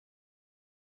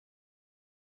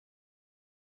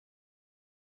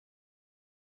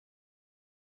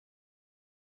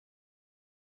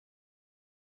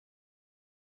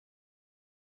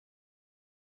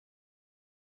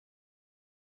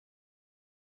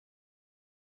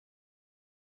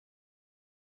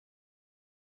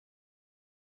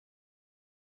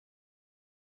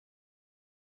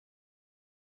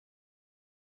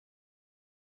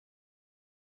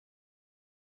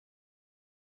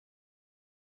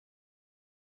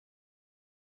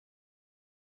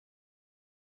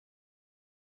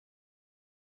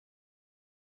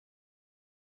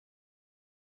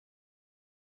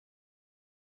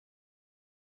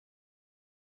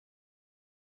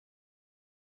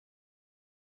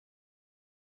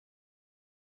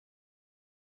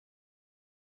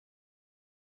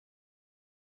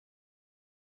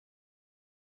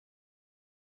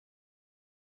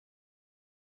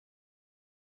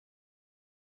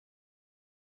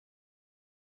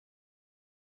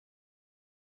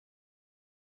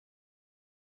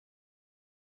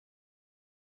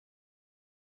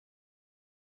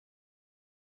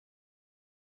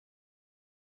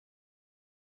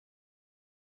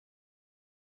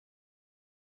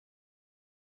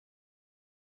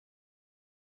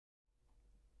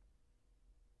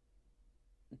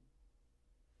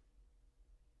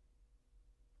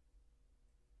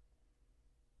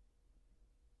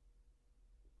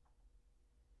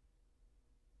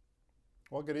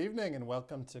Well, good evening and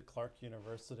welcome to Clarke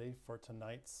University for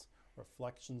tonight's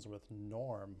Reflections with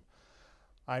Norm.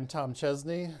 I'm Tom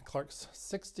Chesney, Clarke's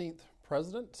 16th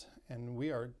president, and we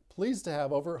are pleased to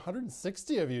have over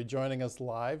 160 of you joining us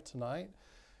live tonight.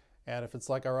 And if it's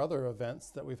like our other events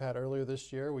that we've had earlier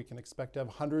this year, we can expect to have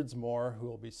hundreds more who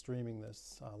will be streaming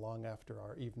this long after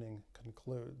our evening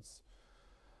concludes.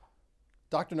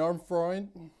 Dr. Norm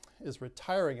Freund is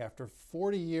retiring after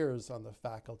 40 years on the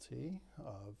faculty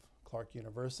of Clarke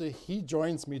University. He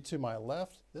joins me to my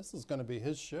left. This is going to be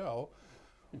his show.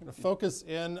 We're going to focus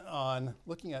in on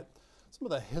looking at some of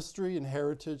the history and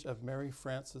heritage of Mary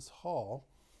Frances Hall.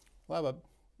 We'll have a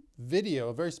video,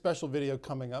 a very special video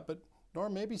coming up, but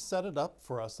Norm, maybe set it up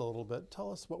for us a little bit.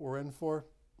 Tell us what we're in for.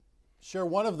 Share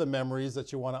one of the memories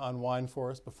that you want to unwind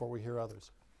for us before we hear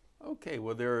others. Okay,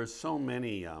 well, there are so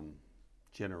many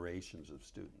generations of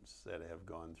students that have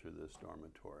gone through this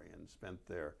dormitory and spent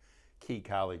their key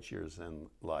college years in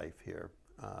life here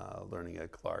learning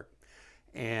at Clarke.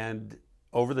 And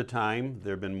over the time,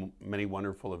 there have been many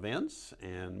wonderful events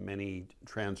and many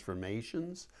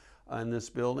transformations in this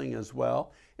building as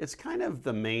well. It's kind of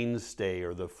the mainstay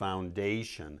or the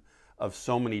foundation of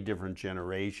so many different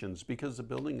generations because the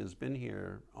building has been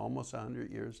here almost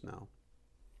 100 years now.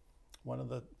 One of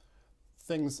the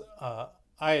things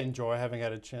I enjoy, having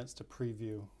had a chance to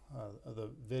preview the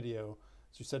video,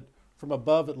 as you said, from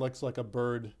above it looks like a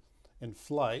bird in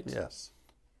flight. Yes.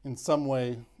 In some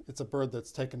way, it's a bird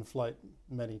that's taken flight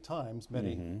many times,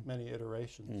 many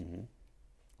iterations.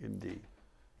 Mm-hmm. Indeed.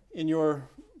 In your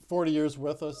 40 years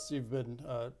with us, you've been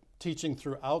teaching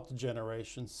throughout the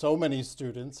generations. So many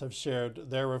students have shared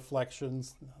their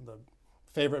reflections, the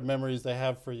favorite memories they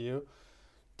have for you.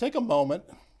 Take a moment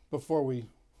before we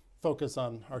focus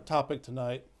on our topic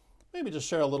tonight. Maybe just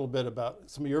share a little bit about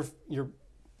some of your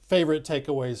favorite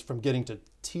takeaways from getting to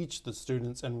teach the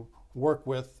students and work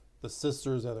with the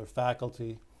sisters, other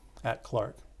faculty at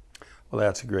Clarke. Well,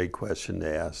 that's a great question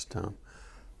to ask, Tom.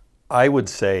 I would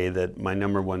say that my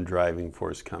number one driving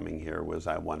force coming here was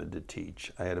I wanted to teach.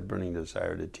 I had a burning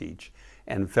desire to teach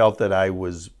and felt that I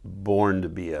was born to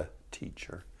be a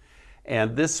teacher.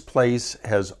 And this place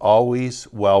has always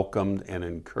welcomed and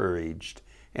encouraged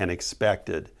and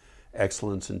expected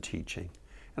excellence in teaching.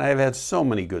 And I have had so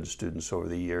many good students over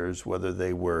the years, whether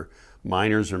they were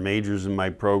minors or majors in my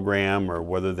program or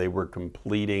whether they were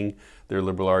completing their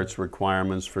liberal arts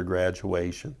requirements for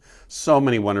graduation. So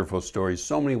many wonderful stories,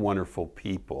 so many wonderful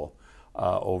people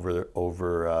over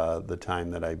the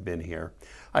time that I've been here.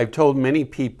 I've told many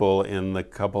people in the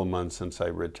couple of months since I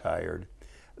retired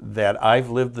that I've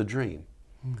lived the dream.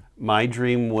 My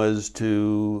dream was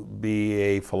to be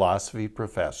a philosophy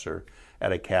professor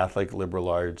at a Catholic liberal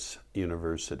arts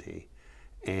university.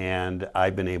 And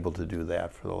I've been able to do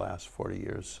that for the last 40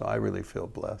 years, so I really feel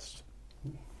blessed.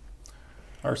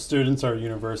 Our students, our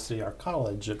university, our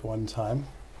college at one time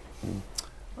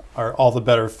are all the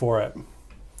better for it.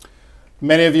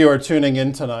 Many of you are tuning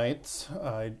in tonight.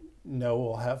 I know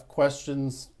we'll have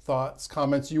questions, thoughts,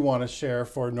 comments you want to share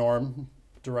for Norm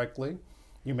directly.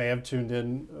 You may have tuned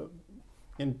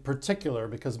in particular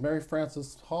because Mary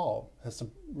Frances Hall has some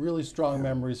really strong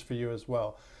memories for you as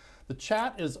well. The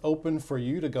chat is open for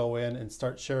you to go in and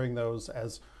start sharing those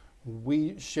as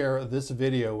we share this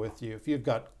video with you. If you've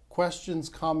got questions,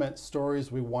 comments,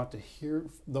 stories, we want to hear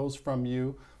those from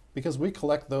you because we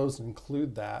collect those and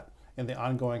include that in the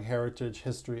ongoing heritage,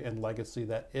 history, and legacy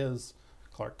that is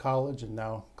Clarke College and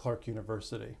now Clarke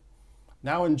University.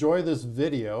 Now enjoy this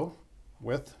video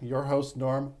with your host,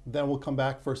 Norm. Then we'll come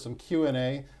back for some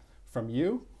Q&A from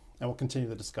you, and we'll continue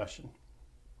the discussion.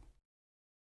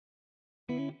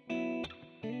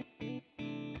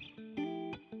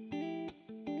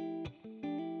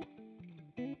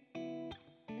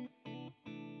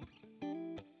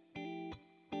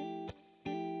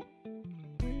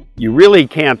 You really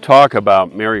can't talk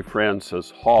about Mary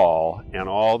Frances Hall and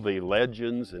all the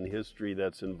legends and history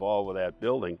that's involved with that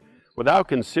building without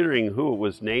considering who it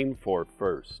was named for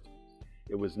first.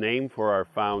 It was named for our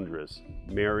foundress,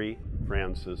 Mary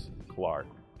Frances Clarke.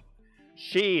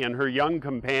 She and her young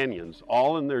companions,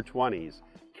 all in their 20s,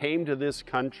 came to this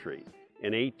country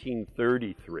in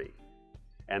 1833,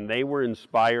 and they were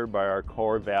inspired by our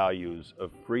core values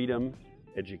of freedom,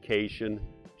 education,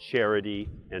 charity,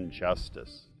 and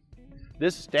justice.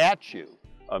 This statue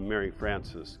of Mary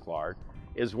Frances Clarke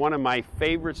is one of my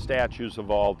favorite statues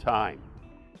of all time,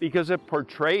 because it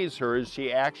portrays her as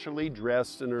she actually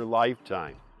dressed in her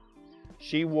lifetime.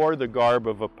 She wore the garb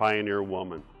of a pioneer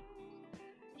woman.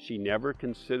 She never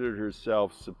considered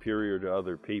herself superior to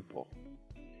other people,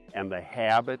 and the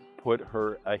habit put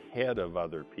her ahead of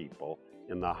other people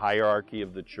in the hierarchy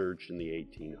of the church in the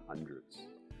 1800s.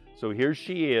 So here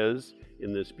she is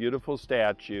in this beautiful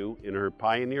statue in her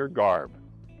pioneer garb.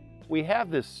 We have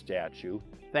this statue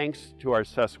thanks to our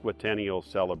sesquicentennial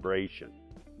celebration,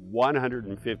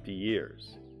 150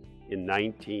 years, in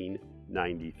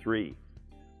 1993.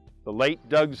 The late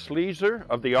Doug Sleezer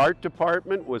of the art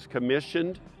department was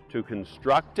commissioned to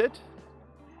construct it.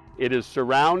 It is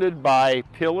surrounded by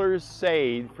pillars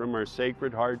saved from our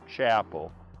Sacred Heart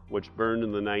Chapel, which burned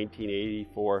in the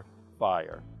 1984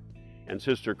 fire. And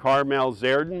Sister Carmel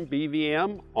Zerden,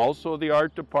 BVM, also the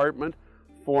art department,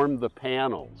 formed the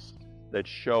panels that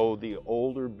show the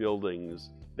older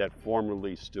buildings that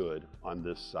formerly stood on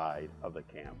this side of the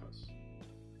campus.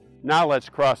 Now let's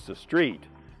cross the street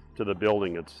to the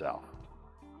building itself.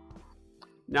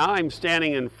 Now I'm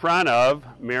standing in front of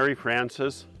Mary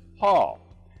Frances Hall.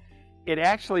 It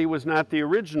actually was not the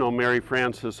original Mary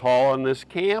Frances Hall on this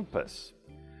campus.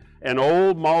 An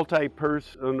old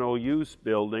multi-personal use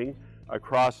building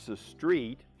across the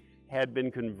street had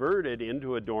been converted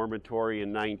into a dormitory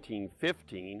in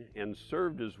 1915 and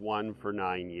served as one for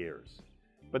 9 years.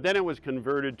 But then it was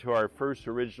converted to our first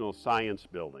original science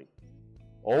building.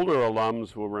 Older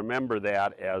alums will remember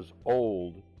that as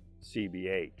Old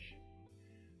CBH.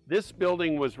 This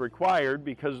building was required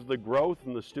because of the growth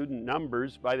in the student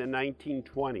numbers by the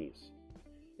 1920s.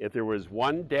 If there was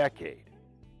one decade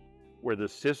where the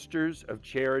Sisters of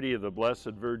Charity of the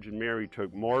Blessed Virgin Mary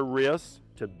took more risks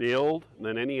to build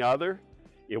than any other,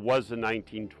 it was the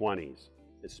 1920s,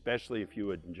 especially if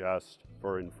you adjust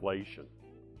for inflation.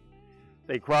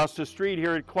 They crossed the street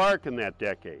here at Clarke in that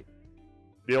decade,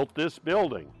 built this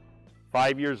building.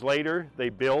 5 years later, they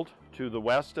built to the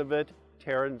west of it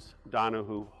Terence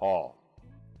Donahue Hall.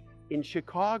 In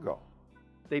Chicago,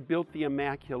 they built the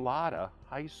Immaculata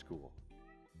High School.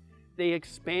 They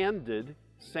expanded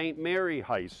St. Mary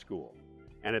High School,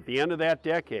 and at the end of that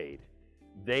decade,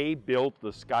 they built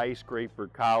the skyscraper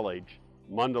college,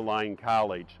 Mundelein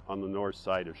College, on the north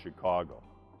side of Chicago.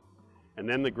 And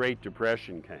then the Great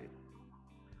Depression came.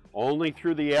 Only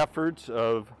through the efforts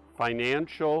of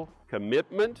financial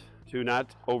commitment to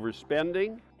not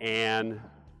overspending and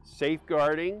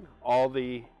safeguarding all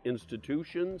the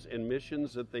institutions and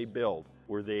missions that they built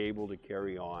were they able to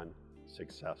carry on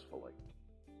successfully.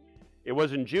 It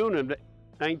was in June of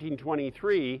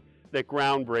 1923 that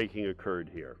groundbreaking occurred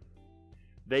here.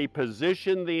 They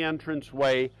positioned the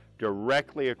entranceway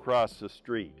directly across the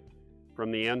street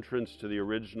from the entrance to the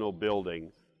original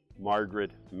building,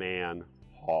 Margaret Mann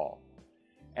Hall.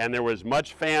 And there was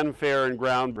much fanfare and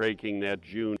groundbreaking that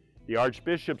June. The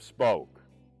Archbishop spoke.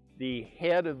 The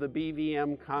head of the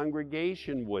BVM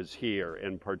congregation was here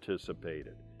and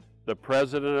participated. The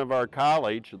president of our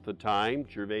college at the time,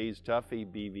 Gervais Tuffy,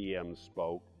 BVM,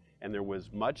 spoke, and there was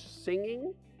much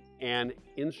singing and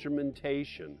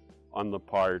instrumentation on the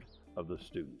part of the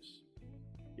students.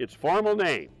 Its formal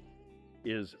name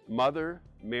is Mother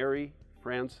Mary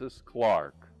Frances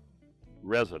Clarke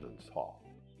Residence Hall,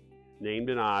 named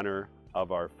in honor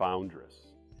of our foundress.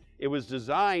 It was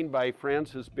designed by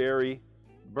Francis Barry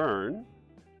Byrne,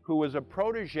 who was a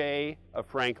protege of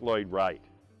Frank Lloyd Wright.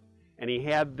 And he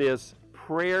had this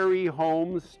prairie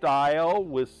home style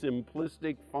with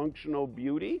simplistic functional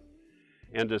beauty.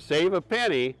 And to save a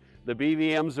penny, the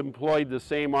BVMs employed the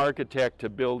same architect to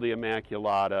build the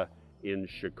Immaculata in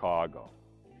Chicago.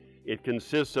 It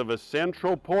consists of a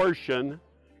central portion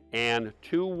and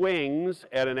 2 wings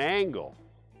at an angle.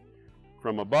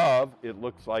 From above, it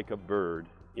looks like a bird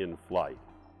in flight.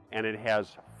 And it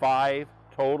has 5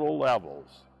 total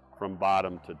levels from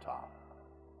bottom to top.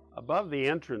 Above the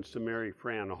entrance to Mary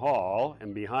Fran Hall,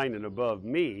 and behind and above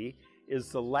me, is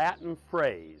the Latin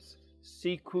phrase,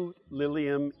 Sicut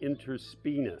lilium inter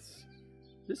spinas.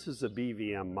 This is a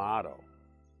BVM motto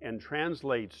and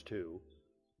translates to,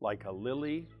 like a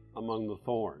lily among the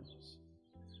thorns.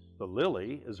 The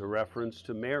lily is a reference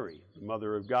to Mary, the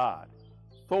Mother of God,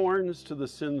 thorns to the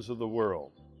sins of the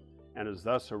world, and is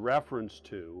thus a reference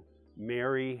to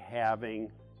Mary having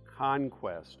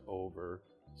conquest over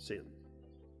sin.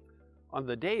 On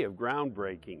the day of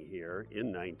groundbreaking here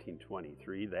in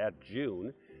 1923, that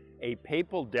June, a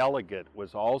papal delegate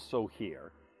was also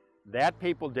here. That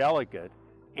papal delegate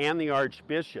and the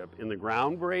Archbishop in the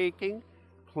groundbreaking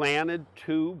planted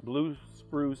 2 blue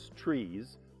spruce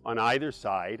trees on either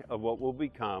side of what will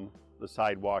become the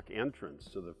sidewalk entrance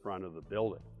to the front of the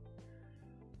building.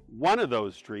 One of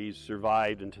those trees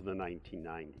survived into the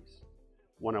 1990s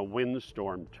when a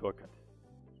windstorm took it.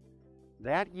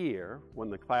 That year,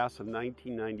 when the class of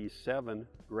 1997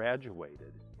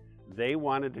 graduated, they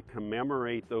wanted to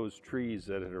commemorate those trees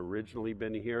that had originally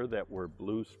been here that were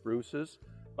blue spruces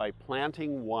by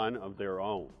planting one of their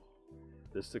own.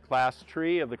 This is the class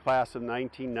tree of the class of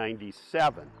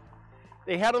 1997.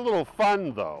 They had a little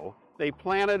fun though. They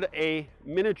planted a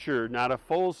miniature, not a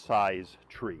full-size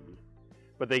tree,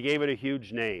 but they gave it a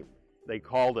huge name. They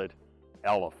called it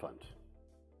Elephant.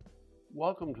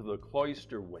 Welcome to the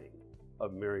cloister wing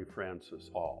of Mary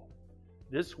Frances Hall.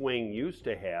 This wing used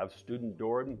to have student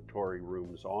dormitory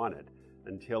rooms on it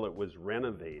until it was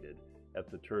renovated at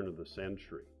the turn of the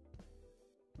century.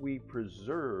 We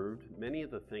preserved many of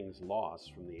the things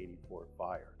lost from the '84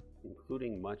 fire,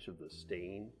 including much of the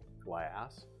stained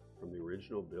glass from the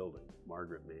original building,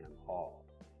 Margaret Mann Hall.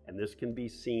 And this can be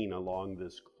seen along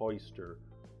this cloister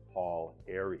hall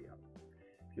area.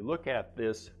 If you look at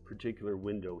this particular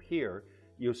window here,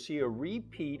 you'll see a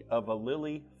repeat of a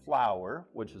lily flower,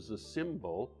 which is a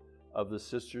symbol of the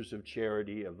Sisters of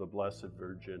Charity of the Blessed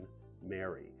Virgin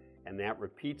Mary. And that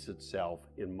repeats itself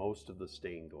in most of the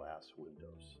stained glass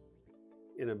windows.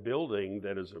 In a building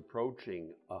that is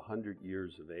approaching 100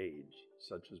 years of age,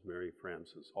 such as Mary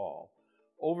Frances Hall,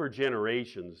 over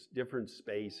generations, different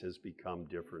space has become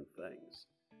different things.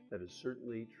 That is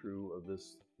certainly true of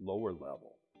this lower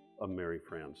level of Mary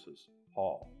Frances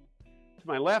Hall. To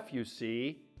my left, you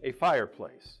see a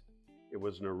fireplace. It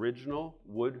was an original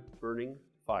wood-burning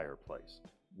fireplace,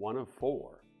 one of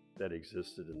 4 that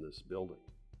existed in this building.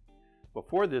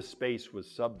 Before this space was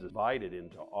subdivided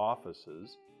into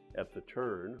offices at the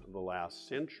turn of the last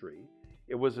century,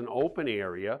 it was an open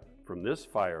area from this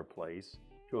fireplace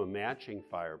to a matching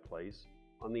fireplace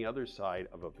on the other side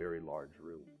of a very large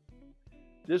room.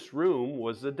 This room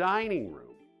was the dining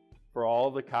room for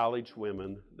all the college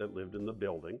women that lived in the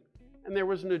building, and there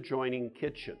was an adjoining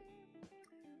kitchen.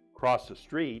 Across the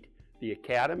street, the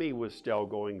academy was still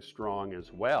going strong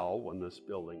as well when this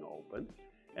building opened,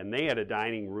 and they had a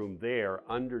dining room there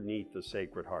underneath the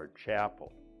Sacred Heart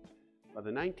Chapel. By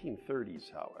the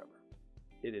 1930s, however,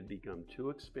 it had become too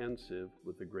expensive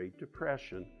with the Great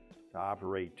Depression to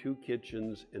operate 2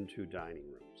 kitchens and 2 dining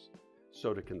rooms.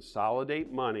 So to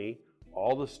consolidate money,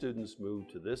 all the students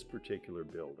moved to this particular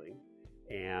building,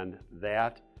 and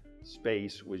that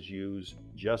space was used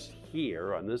just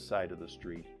here on this side of the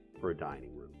street for a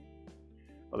dining room.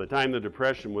 By the time the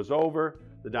Depression was over,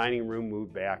 the dining room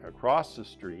moved back across the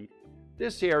street.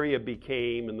 This area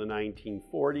became, in the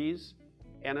 1940s,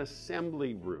 an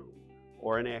assembly room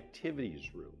or an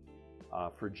activities room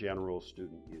for general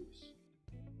student use.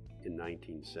 In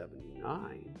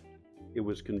 1979, it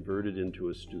was converted into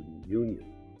a student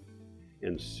union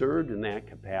and served in that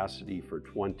capacity for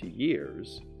 20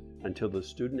 years until the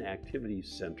Student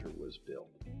Activities Center was built.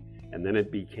 And then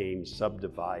it became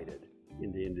subdivided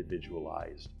into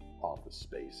individualized office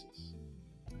spaces.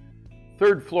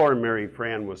 Third floor in Mary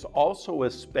Fran was also a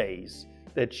space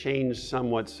that changed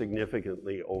somewhat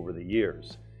significantly over the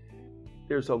years.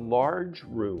 There's a large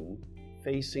room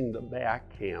facing the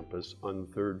back campus on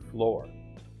the 3rd floor.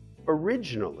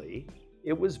 Originally,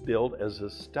 it was built as a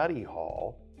study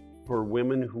hall for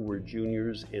women who were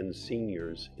juniors and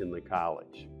seniors in the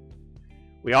college.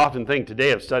 We often think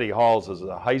today of study halls as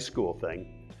a high school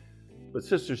thing, but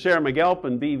Sister Sarah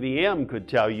McAlpin, BVM, could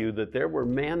tell you that there were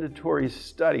mandatory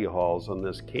study halls on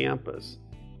this campus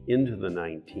into the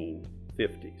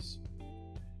 1950s.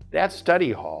 That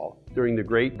study hall, during the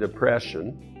Great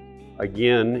Depression,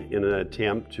 again in an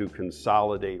attempt to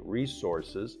consolidate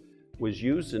resources, was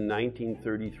used in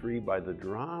 1933 by the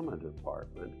drama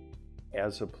department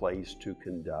as a place to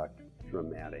conduct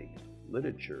dramatic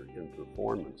literature and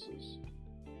performances.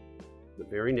 The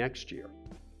very next year,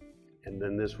 and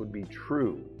then this would be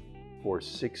true for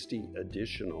 60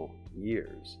 additional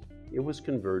years, it was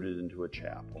converted into a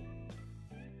chapel.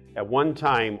 At one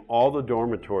time, all the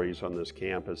dormitories on this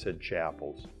campus had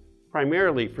chapels,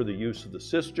 primarily for the use of the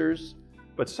sisters,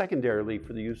 but secondarily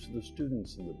for the use of the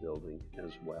students in the building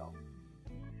as well.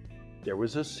 There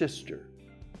was a sister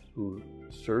who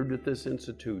served at this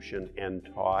institution and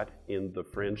taught in the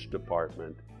French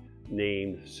department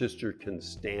named Sister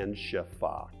Constantia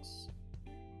Fox.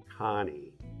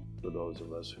 Connie, for those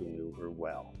of us who knew her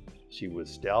well. She was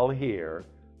still here,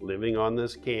 living on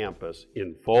this campus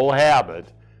in full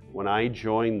habit when I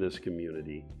joined this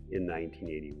community in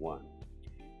 1981.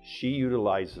 She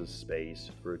utilizes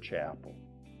space for a chapel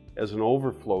as an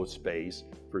overflow space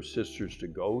for sisters to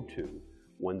go to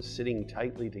when sitting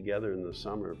tightly together in the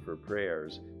summer for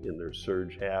prayers in their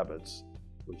serge habits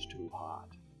was too hot.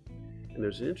 And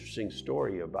there's an interesting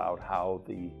story about how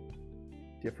the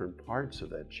different parts of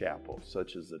that chapel,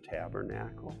 such as the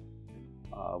tabernacle,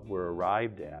 were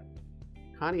arrived at.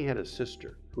 Connie had a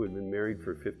sister who had been married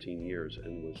for 15 years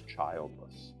and was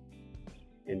childless.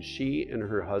 And she and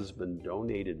her husband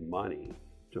donated money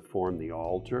to form the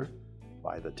altar,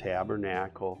 buy the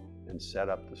tabernacle, and set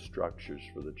up the structures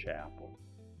for the chapel.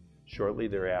 Shortly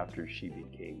thereafter, she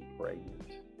became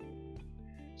pregnant.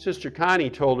 Sister Connie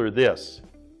told her this: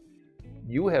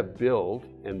 "You have built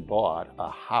and bought a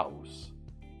house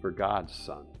for God's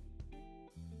son,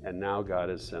 and now God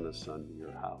has sent a son to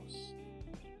your house."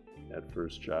 That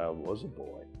first child was a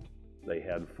boy. They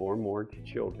had 4 more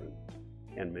children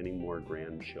and many more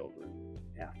grandchildren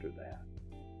after that.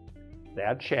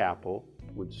 That chapel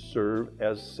would serve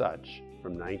as such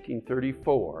from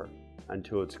 1934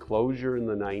 until its closure in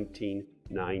the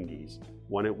 1990s,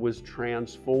 when it was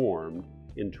transformed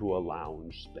into a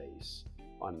lounge space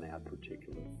on that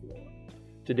particular floor.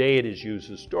 Today it is used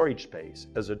as storage space,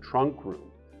 as a trunk room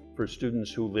for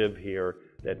students who live here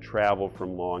that travel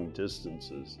from long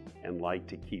distances and like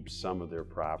to keep some of their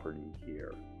property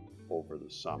here over the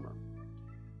summer.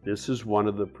 This is one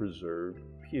of the preserved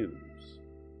pews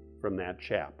from that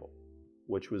chapel,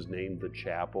 which was named the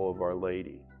Chapel of Our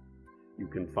Lady. You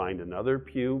can find another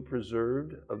pew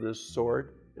preserved of this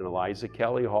sort in Eliza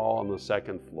Kelly Hall on the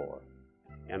 2nd floor,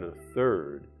 and a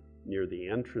third near the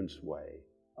entranceway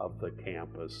of the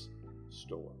campus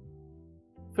store.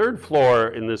 3rd floor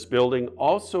in this building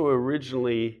also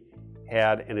originally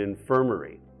had an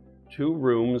infirmary, 2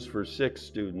 rooms for 6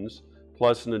 students,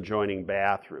 plus an adjoining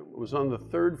bathroom. It was on the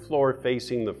 3rd floor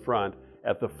facing the front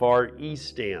at the far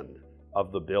east end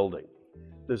of the building.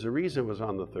 There's a reason it was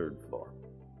on the 3rd floor.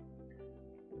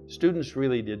 Students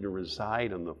really didn't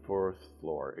reside on the 4th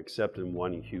floor except in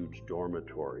one huge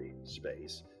dormitory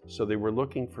space. So they were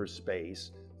looking for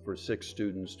space for 6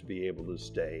 students to be able to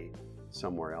stay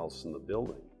somewhere else in the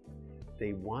building.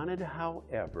 They wanted,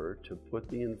 however, to put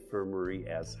the infirmary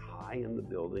as high in the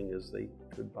building as they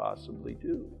could possibly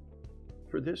do.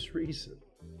 For this reason,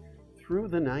 through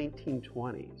the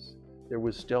 1920s, there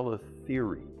was still a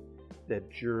theory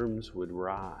that germs would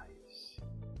rise.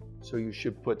 So you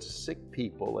should put sick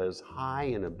people as high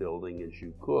in a building as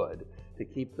you could to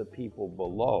keep the people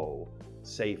below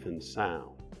safe and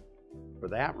sound. For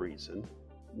that reason,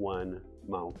 when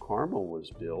Mount Carmel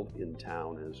was built in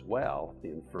town as well,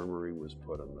 the infirmary was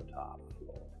put on the top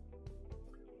floor.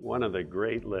 One of the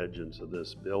great legends of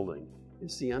this building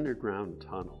is the underground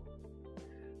tunnel.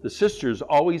 The sisters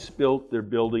always built their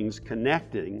buildings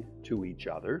connecting to each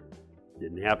other.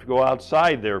 Didn't have to go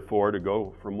outside, therefore, to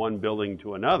go from one building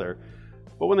to another.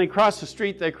 But when they crossed the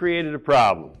street, they created a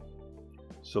problem.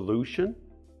 Solution: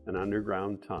 an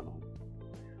underground tunnel.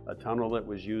 A tunnel that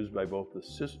was used by both the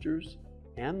sisters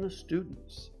and the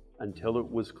students until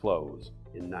it was closed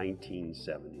in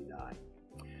 1979.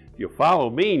 If you follow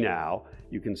me now,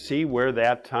 you can see where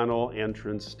that tunnel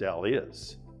entrance still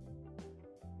is.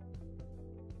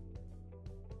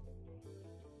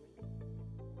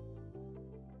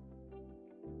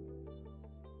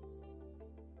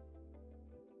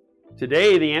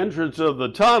 Today, the entrance of the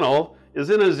tunnel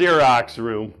is in a Xerox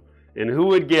room, and who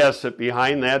would guess that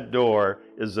behind that door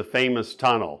is the famous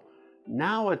tunnel?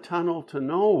 Now a tunnel to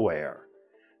nowhere,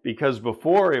 because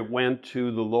before it went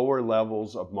to the lower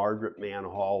levels of Margaret Mann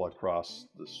Hall across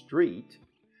the street.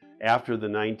 After the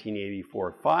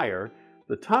 1984 fire,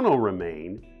 the tunnel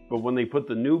remained, but when they put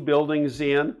the new buildings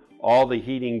in, all the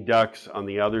heating ducts on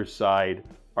the other side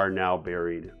are now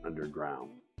buried underground.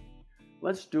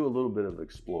 Let's do a little bit of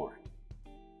exploring.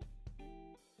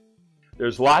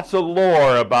 There's lots of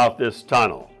lore about this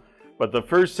tunnel, but the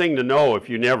first thing to know if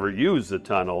you never use the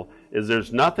tunnel is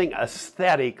there's nothing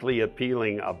aesthetically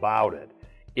appealing about it.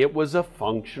 It was a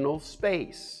functional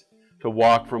space to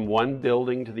walk from one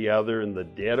building to the other in the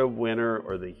dead of winter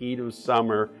or the heat of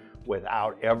summer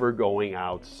without ever going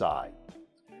outside.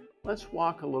 Let's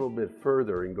walk a little bit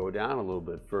further and go down a little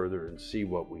bit further and see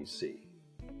what we see.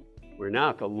 We're now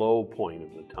at the low point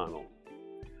of the tunnel.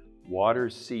 Water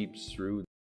seeps through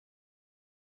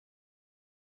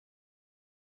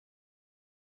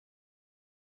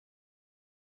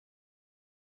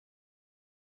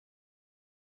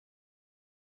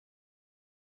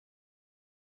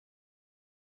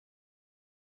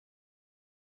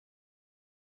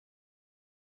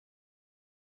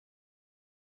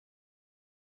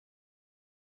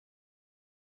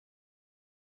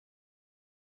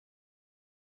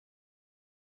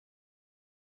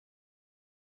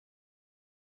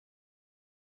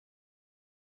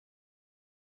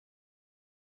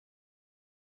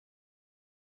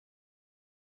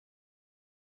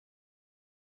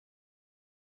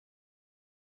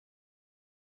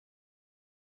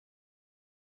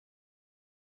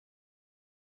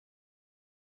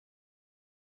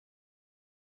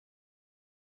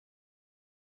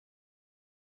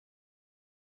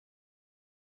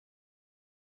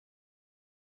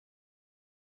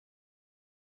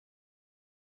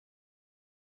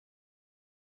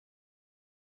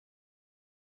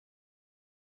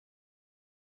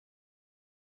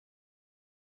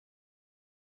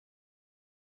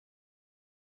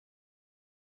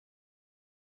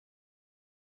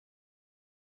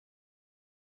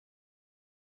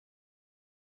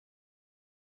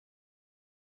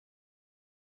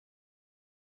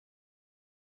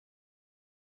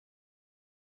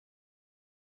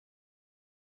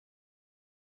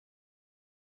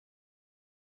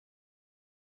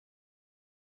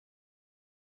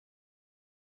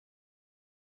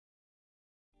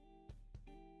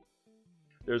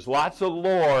There's lots of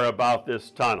lore about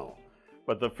this tunnel,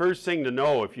 but the first thing to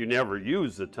know if you never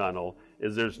use the tunnel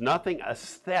is there's nothing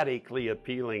aesthetically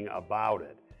appealing about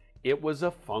it. It was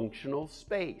a functional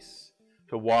space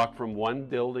to walk from one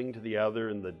building to the other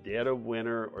in the dead of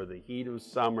winter or the heat of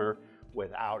summer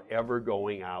without ever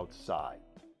going outside.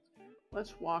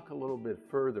 Let's walk a little bit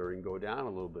further and go down a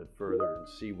little bit further and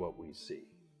see what we see.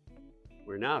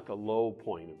 We're now at the low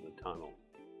point of the tunnel.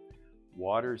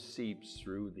 Water seeps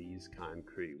through these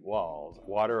concrete walls.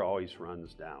 Water always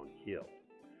runs downhill.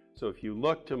 So if you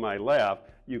look to my left,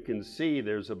 you can see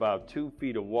there's about 2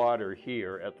 feet of water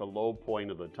here at the low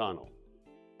point of the tunnel.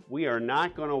 We are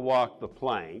not going to walk the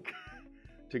plank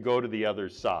to go to the other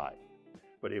side.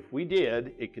 But if we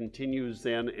did, it continues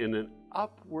then in an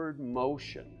upward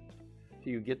motion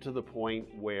till you get to the point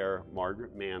where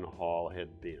Margaret Mann Hall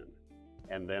had been.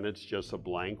 And then it's just a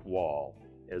blank wall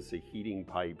as the heating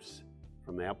pipes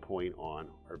from that point on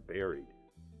are buried.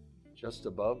 Just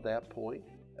above that point,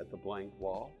 at the blank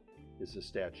wall, is the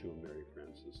statue of Mary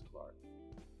Frances Clarke.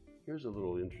 Here's a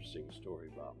little interesting story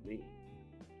about me.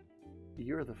 The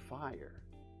year of the fire,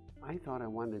 I thought I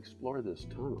wanted to explore this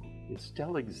tunnel. It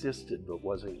still existed but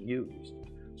wasn't used.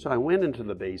 So I went into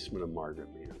the basement of Margaret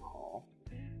Mann Hall,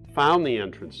 found the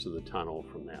entrance to the tunnel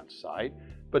from that side,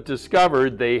 but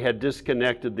discovered they had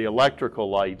disconnected the electrical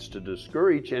lights to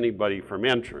discourage anybody from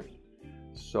entering.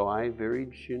 So I very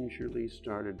gingerly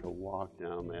started to walk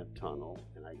down that tunnel,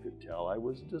 and I could tell I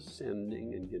was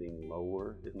descending and getting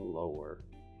lower and lower.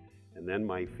 And then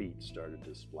my feet started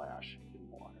to splash in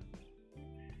water.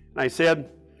 And I said,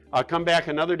 I'll come back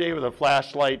another day with a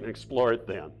flashlight and explore it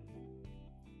then.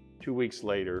 2 weeks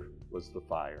later was the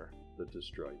fire that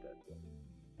destroyed that building.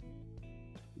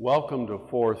 Welcome to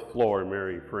 4th floor,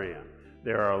 Mary Fran.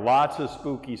 There are lots of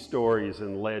spooky stories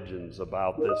and legends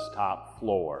about this top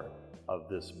floor of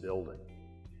this building.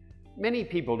 Many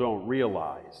people don't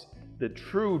realize that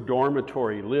true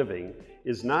dormitory living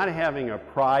is not having a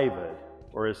private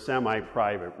or a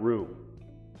semi-private room.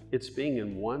 It's being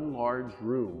in one large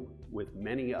room with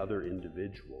many other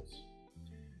individuals.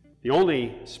 The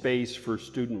only space for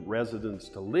student residents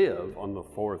to live on the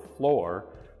 4th floor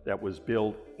that was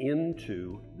built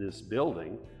into this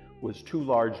building was 2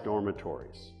 large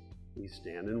dormitories. We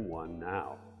stand in one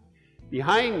now.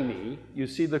 Behind me, you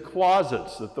see the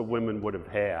closets that the women would have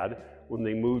had when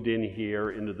they moved in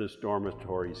here into this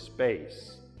dormitory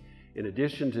space. In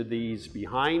addition to these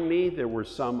behind me, there were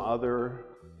some other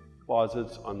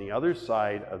closets on the other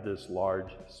side of this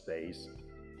large space,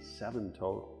 7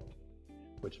 total,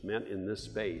 which meant in this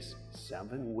space,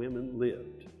 7 women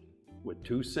lived with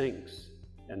 2 sinks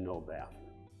and no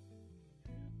bathroom.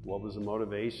 What was the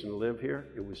motivation to live here?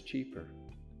 It was cheaper.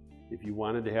 If you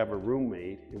wanted to have a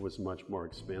roommate, it was much more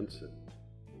expensive.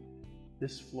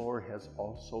 This floor has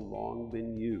also long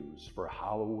been used for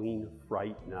Halloween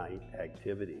Fright Night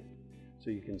activity. So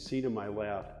you can see to my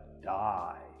left,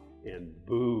 die and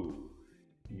boo,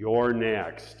 you're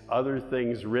next, other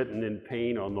things written in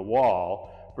paint on the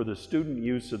wall for the student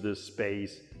use of this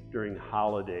space during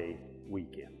holiday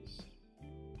weekends.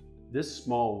 This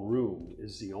small room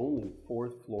is the only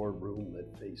 4th floor room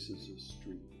that faces a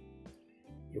street.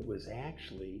 It was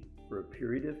actually, for a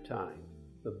period of time,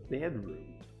 the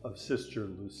bedroom of Sister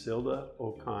Lucilda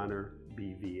O'Connor,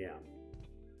 BVM.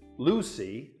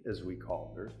 Lucy, as we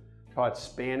called her, taught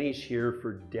Spanish here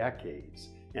for decades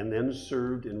and then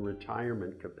served in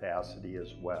retirement capacity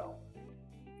as well,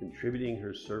 contributing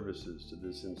her services to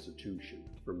this institution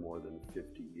for more than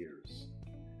 50 years.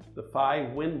 The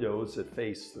 5 windows that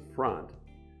face the front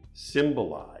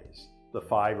symbolize the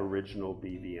 5 original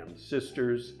BVM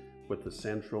sisters, with the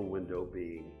central window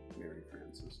being Mary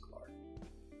Frances Clarke.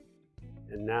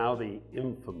 And now the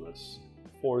infamous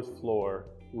 4th floor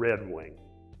Red Wing.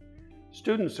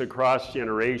 Students across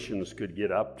generations could get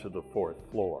up to the 4th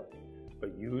floor,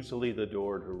 but usually the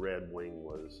door to Red Wing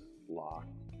was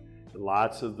locked. And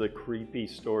lots of the creepy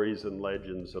stories and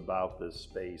legends about this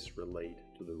space relate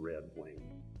to the Red Wing.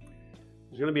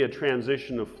 There's going to be a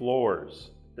transition of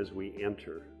floors as we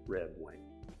enter Red Wing.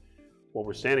 What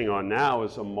we're standing on now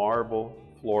is a marble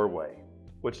floorway,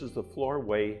 which is the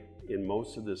floorway in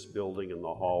most of this building and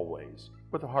the hallways,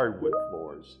 with the hardwood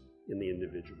floors in the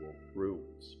individual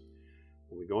rooms.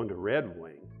 When we go into Red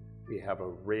Wing, we have a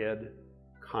red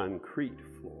concrete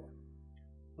floor.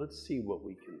 Let's see what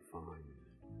we can find.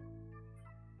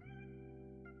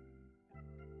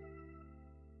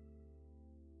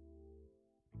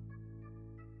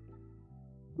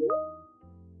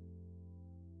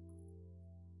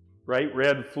 Bright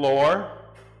red floor.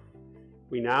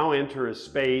 We now enter a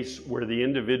space where the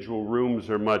individual rooms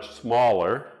are much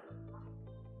smaller.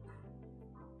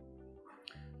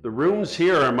 The rooms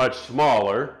here are much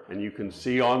smaller, and you can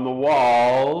see on the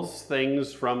walls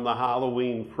things from the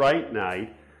Halloween Fright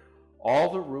Night.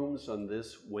 All the rooms on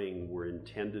this wing were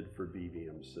intended for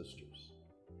BVM sisters.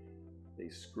 They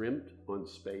scrimped on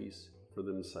space for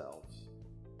themselves.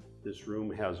 This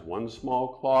room has one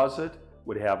small closet,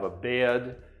 would have a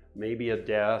bed, maybe a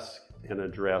desk, and a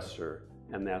dresser,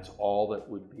 and that's all that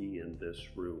would be in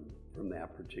this room from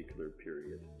that particular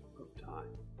period of time.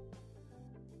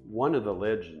 One of the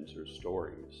legends or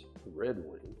stories of Red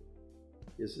Wing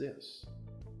is this,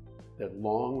 that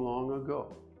long, long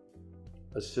ago,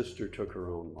 a sister took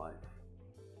her own life,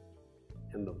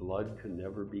 and the blood could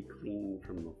never be cleaned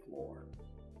from the floor.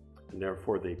 And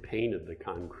therefore they painted the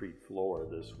concrete floor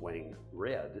of this wing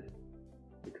red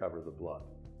to cover the blood.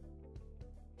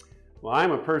 Well,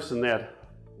 I'm a person that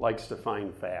likes to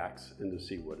find facts and to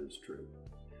see what is true.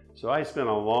 So I spent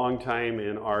a long time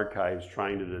in archives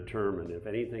trying to determine if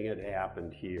anything had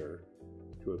happened here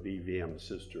to a BVM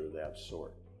sister of that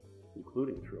sort,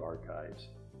 including through archives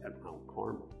at Mount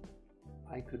Carmel.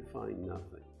 I could find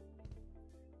nothing.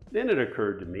 Then it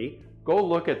occurred to me, go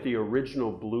look at the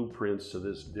original blueprints to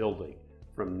this building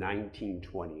from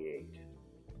 1928.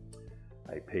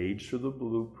 I paged through the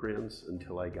blueprints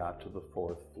until I got to the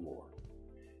 4th floor.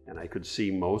 And I could see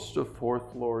most of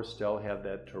 4th floor still had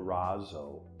that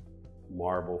terrazzo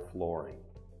marble flooring.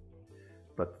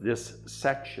 But this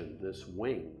section, this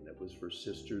wing that was for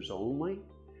sisters only,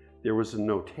 there was a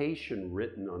notation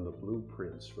written on the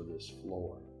blueprints for this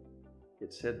floor.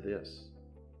 It said this,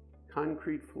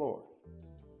 concrete floor,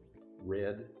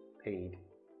 red paint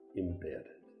embedded.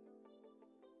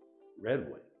 Red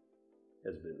Wing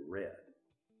has been red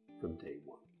from day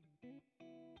one.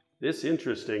 This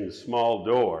interesting small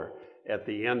door at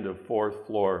the end of 4th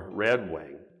floor Red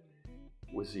Wing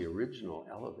was the original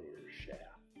elevator shaft.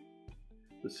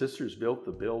 The sisters built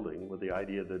the building with the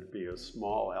idea that it'd be a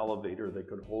small elevator that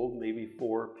could hold maybe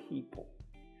 4 people.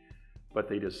 But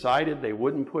they decided they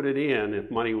wouldn't put it in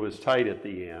if money was tight at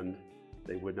the end.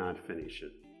 They would not finish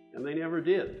it. And they never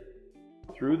did.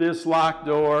 Through this locked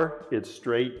door, it's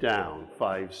straight down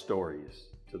 5 stories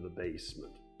to the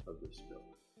basement of this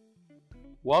building.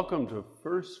 Welcome to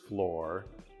 1st floor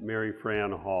Mary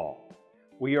Frances Hall.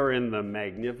 We are in the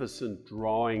magnificent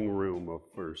drawing room of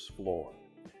 1st floor.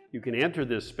 You can enter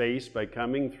this space by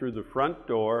coming through the front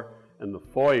door and the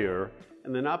foyer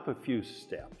and then up a few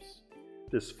steps.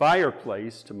 This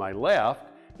fireplace to my left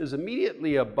is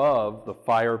immediately above the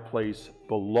fireplace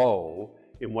below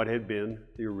in what had been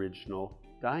the original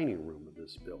dining room of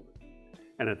this building.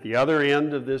 And at the other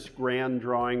end of this grand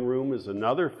drawing room is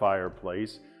another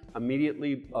fireplace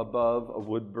immediately above a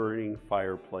wood-burning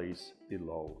fireplace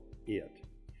below it.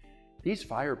 These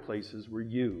fireplaces were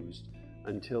used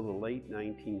until the late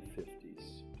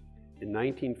 1950s. In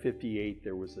 1958,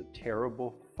 there was a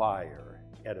terrible fire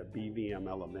at a BVM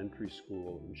elementary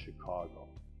school in Chicago,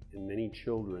 and many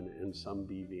children and some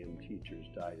BVM teachers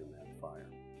died in that fire.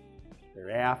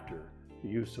 Thereafter, the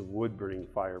use of wood-burning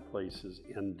fireplaces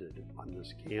ended on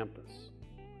this campus.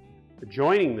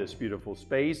 Adjoining this beautiful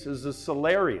space is a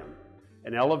solarium,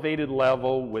 an elevated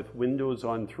level with windows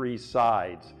on 3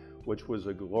 sides, which was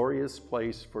a glorious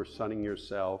place for sunning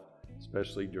yourself,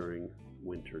 especially during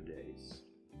winter days.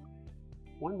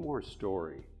 One more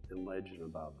story and legend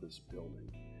about this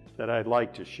building that I'd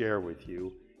like to share with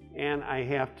you, and I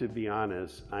have to be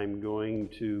honest, I'm going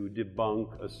to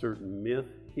debunk a certain myth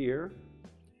here.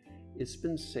 It's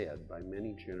been said by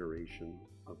many generations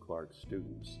of Clarke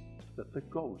students that the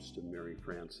ghost of Mary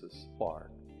Frances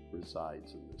Clarke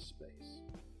resides in this space.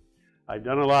 I've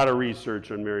done a lot of research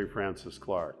on Mary Frances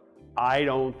Clarke. I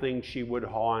don't think she would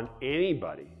haunt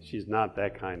anybody. She's not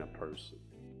that kind of person.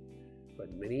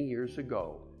 But many years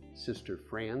ago, Sister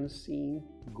Francine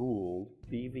Gould,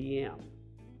 BVM,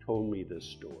 told me this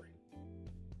story.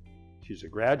 She's a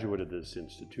graduate of this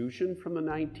institution from the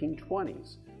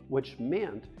 1920s, which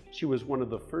meant she was one of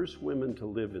the first women to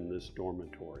live in this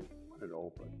dormitory when it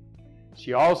opened.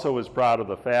 She also was proud of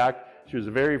the fact she was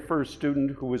the very first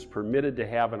student who was permitted to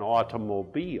have an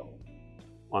automobile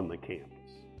on the campus.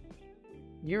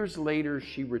 Years later,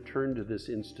 she returned to this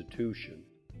institution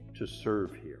to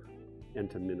serve here and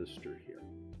to minister here.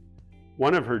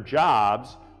 One of her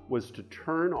jobs was to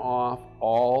turn off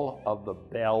all of the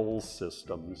bell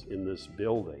systems in this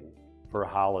building for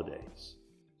holidays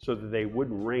so that they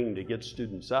wouldn't ring to get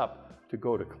students up to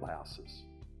go to classes.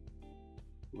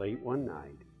 Late one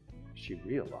night, she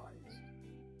realized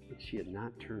that she had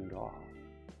not turned off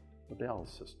the bell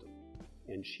system,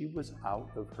 and she was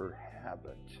out of her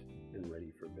habit and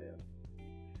ready for bed.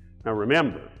 Now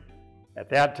remember, at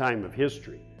that time of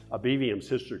history, A BVM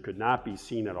sister could not be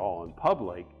seen at all in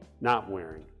public not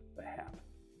wearing the hat.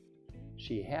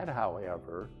 She had,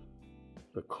 however,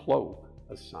 the cloak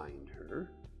assigned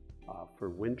her for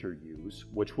winter use,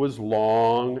 which was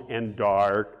long and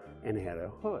dark and had a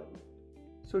hood.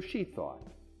 So she thought,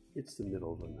 it's the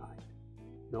middle of the night.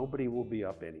 Nobody will be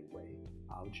up anyway.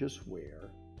 I'll just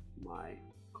wear my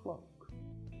cloak.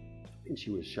 And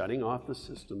she was shutting off the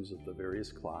systems of the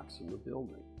various clocks in the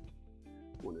building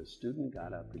when a student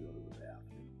got up to go to the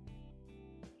bathroom,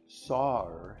 saw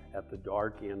her at the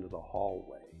dark end of the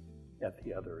hallway at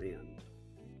the other end,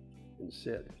 and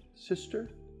said, "Sister,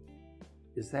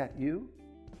 is that you?"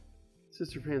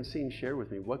 Sister Francine shared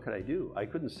with me, what could I do? I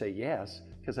couldn't say yes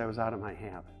because I was out of my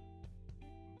habit.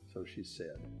 So she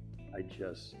said, I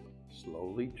just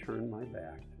slowly turned my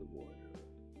back toward her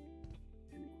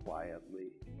and quietly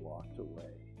walked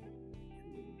away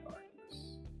into the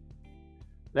darkness.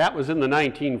 That was in the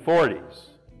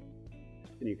 1940s.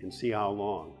 And you can see how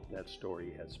long that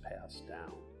story has passed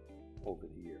down over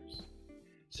the years.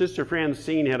 Sister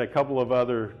Francine had a couple of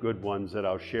other good ones that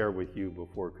I'll share with you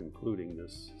before concluding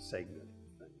this segment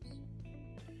of things.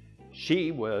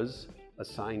 She was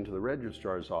assigned to the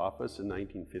registrar's office in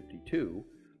 1952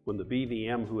 when the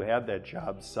BVM who had that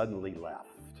job suddenly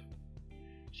left.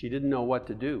 She didn't know what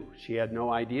to do. She had no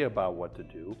idea about what to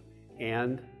do,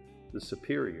 and the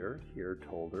superior here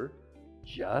told her,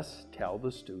 just tell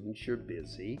the students you're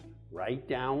busy, write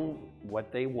down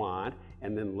what they want,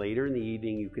 and then later in the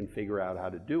evening you can figure out how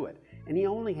to do it. And you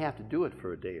only have to do it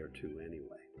for a day or two anyway.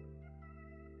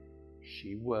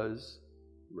 She was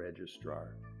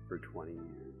registrar for 20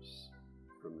 years,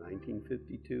 from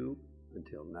 1952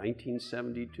 until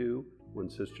 1972, when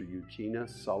Sister Eugenia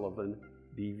Sullivan,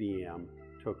 BVM,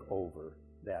 took over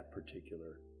that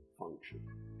particular function.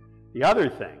 The other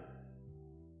thing,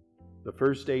 the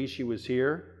first day she was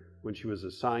here, when she was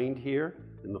assigned here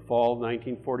in the fall of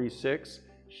 1946,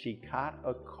 she caught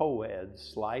a co-ed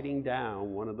sliding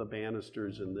down one of the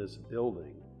banisters in this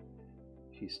building.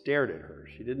 She stared at her.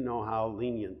 She didn't know how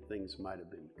lenient things might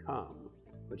have become,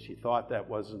 but she thought that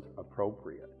wasn't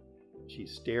appropriate. She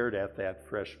stared at that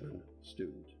freshman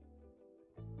student.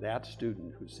 That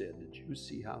student who said, "Did you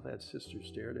see how that sister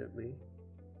stared at me?"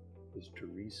 was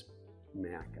Therese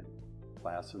Mackin,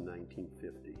 class of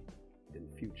 1950, and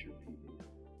future PVM.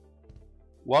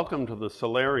 Welcome to the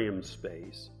solarium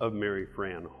space of Mary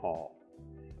Frances Hall.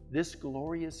 This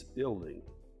glorious building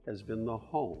has been the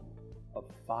home of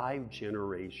 5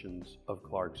 generations of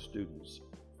Clarke students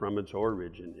from its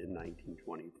origin in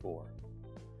 1924.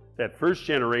 That first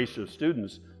generation of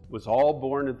students was all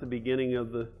born at the beginning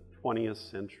of the 20th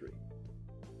century.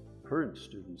 Current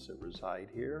students that reside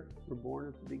here were born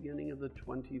at the beginning of the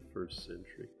 21st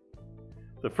century.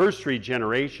 The first 3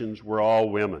 generations were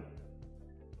all women.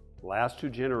 The last 2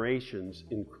 generations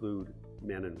include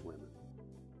men and women.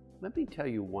 Let me tell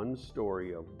you one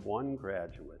story of one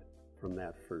graduate from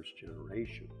that first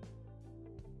generation.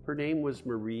 Her name was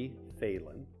Mary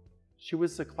Phelan. She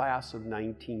was the class of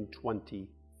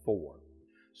 1924.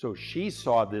 So she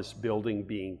saw this building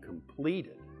being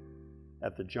completed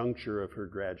at the juncture of her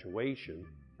graduation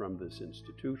from this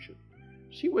institution.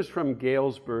 She was from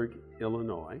Galesburg,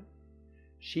 Illinois.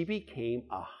 She became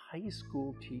a high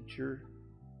school teacher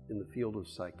in the field of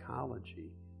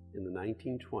psychology in the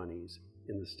 1920s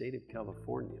in the state of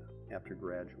California after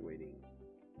graduating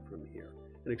from here.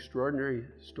 An extraordinary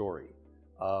story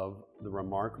of the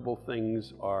remarkable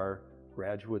things our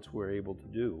graduates were able to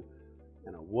do,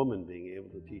 and a woman being able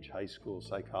to teach high school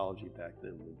psychology back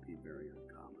then would be very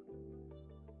uncommon.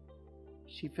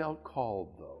 She felt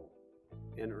called, though,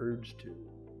 and urged to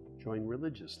join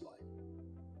religious life.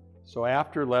 So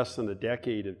after less than a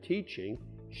decade of teaching,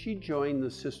 she joined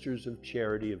the Sisters of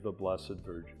Charity of the Blessed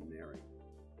Virgin Mary.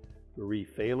 Mary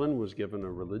Phelan was given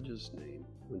a religious name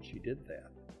when she did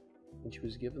that, and she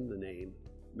was given the name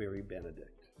Mary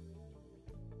Benedict.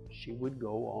 She would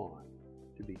go on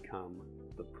to become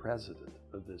the president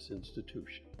of this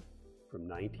institution from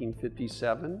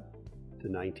 1957 to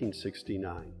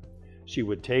 1969. She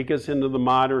would take us into the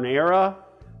modern era,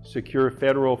 secure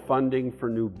federal funding for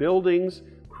new buildings,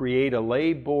 create a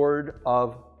lay board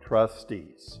of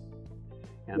trustees,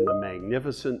 and the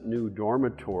magnificent new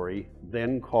dormitory,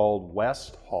 then called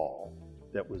West Hall,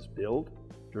 that was built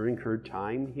during her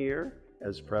time here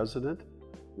as president,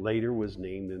 later was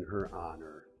named in her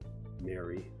honor,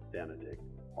 Mary Benedict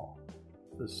Hall.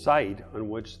 The site on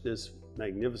which this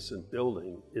magnificent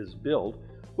building is built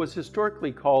was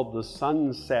historically called the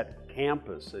Sunset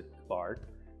Campus at Clarke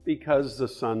because the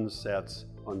sun sets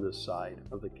on this side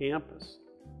of the campus.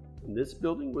 When this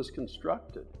building was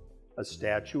constructed, a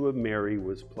statue of Mary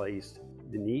was placed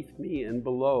beneath me and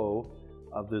below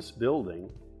of this building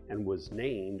and was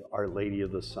named Our Lady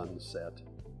of the Sunset.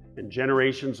 And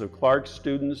generations of Clarke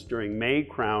students during May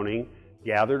crowning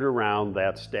gathered around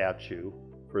that statue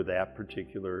for that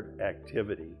particular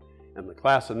activity. And the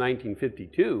class of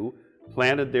 1952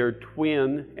 planted their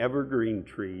twin evergreen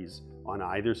trees on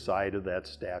either side of that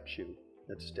statue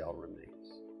that still remains.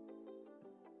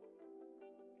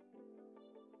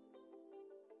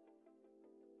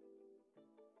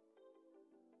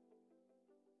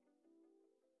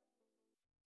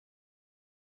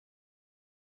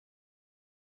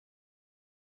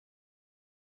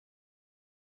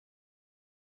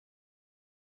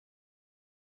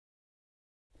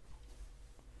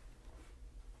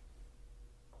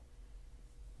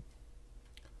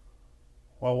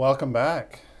 Well, welcome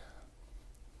back.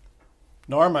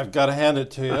 Norm, I've got to hand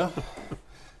it to you.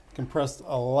 Compressed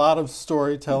a lot of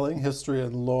storytelling, history,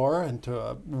 and lore into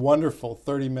a wonderful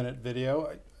 30-minute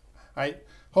video. I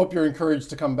hope you're encouraged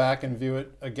to come back and view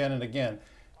it again and again.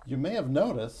 You may have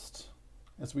noticed,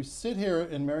 as we sit here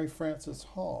in Mary Frances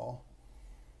Hall,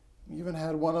 we even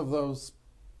had one of those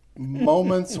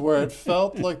moments where it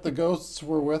felt like the ghosts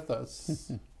were with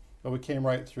us. But we came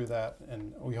right through that,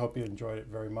 and we hope you enjoyed it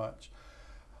very much.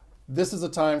 This is a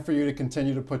time for you to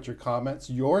continue to put your comments,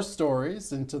 your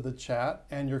stories into the chat,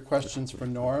 and your questions for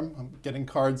Norm. I'm getting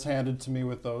cards handed to me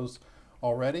with those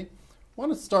already. I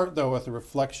want to start, though, with a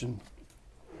reflection.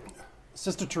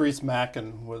 Sister Therese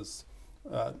Mackin was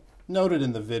noted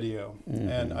in the video,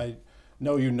 and I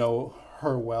know you know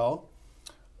her well.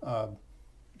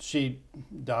 She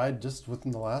died just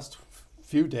within the last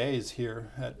few days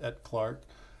here at Clarke.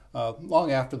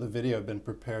 Long after the video had been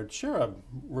prepared. Share a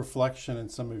reflection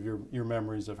and some of your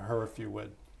memories of her, if you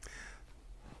would.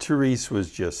 Therese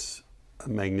was just a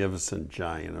magnificent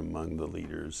giant among the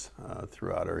leaders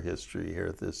throughout our history here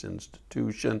at this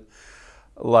institution.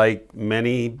 Like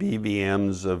many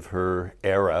BBMs of her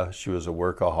era, she was a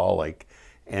workaholic,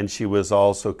 and she was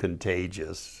also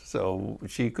contagious. So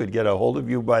she could get a hold of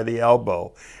you by the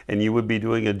elbow, and you would be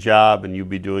doing a job, and you'd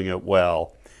be doing it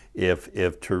well. If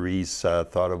Therese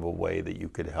thought of a way that you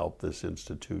could help this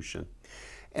institution.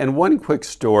 And one quick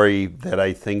story that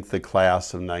I think the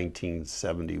class of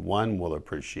 1971 will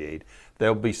appreciate.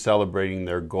 They'll be celebrating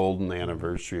their golden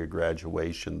anniversary of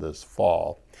graduation this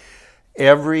fall.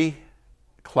 Every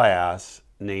class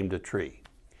named a tree,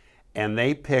 and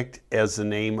they picked as the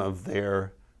name of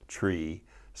their tree,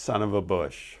 Son of a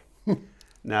Bush.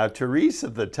 Now, Therese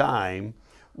at the time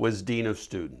was Dean of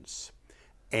Students.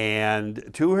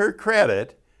 And to her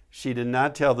credit, she did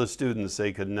not tell the students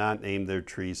they could not name their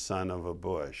tree Son of a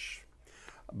Bush.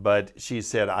 But she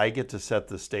said, I get to set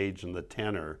the stage and the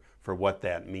tenor for what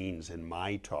that means in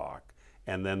my talk,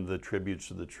 and then the tributes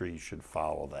to the tree should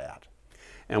follow that.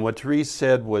 And what Therese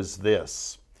said was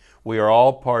this: we are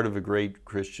all part of a great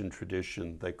Christian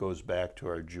tradition that goes back to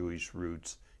our Jewish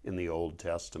roots in the Old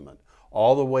Testament,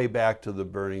 all the way back to the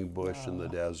burning bush in the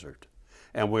desert.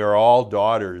 And we are all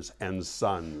daughters and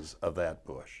sons of that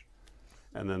bush.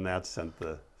 And then that set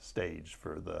the stage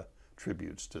for the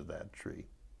tributes to that tree.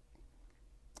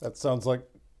 That sounds like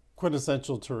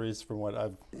quintessential Therese from what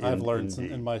I've learned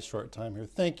in my short time here.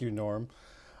 Thank you, Norm.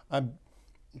 I'm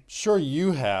sure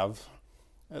you have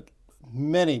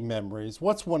many memories.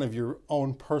 What's one of your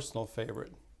own personal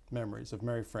favorite memories of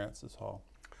Mary Frances Hall?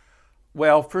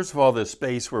 Well, first of all, the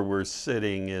space where we're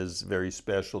sitting is very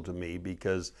special to me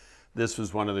because this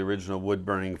was one of the original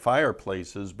wood-burning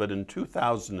fireplaces, but in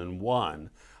 2001,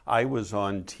 I was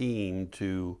on team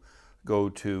to go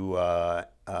to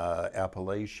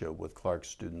Appalachia with Clarke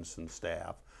students and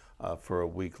staff for a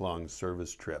week-long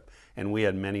service trip. And we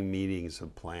had many meetings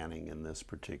of planning in this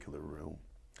particular room.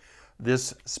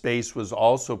 This space was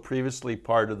also previously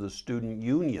part of the student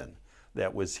union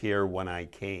that was here when I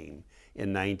came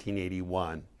in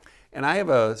 1981. And I have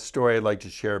a story I'd like to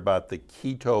share about the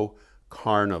Quito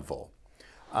Carnival.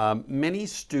 Many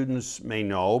students may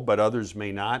know, but others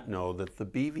may not know, that the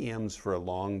BVMs for a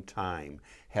long time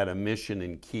had a mission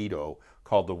in Quito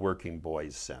called the Working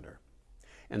Boys Center.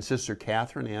 And Sister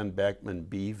Catherine Ann Beckman,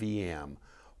 BVM,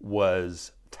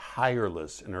 was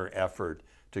tireless in her effort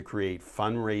to create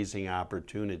fundraising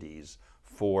opportunities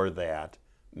for that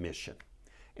mission.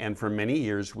 And for many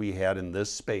years we had in this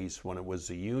space, when it was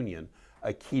a union,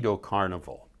 a Quito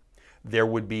Carnival. There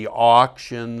would be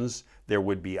auctions, there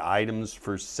would be items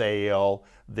for sale,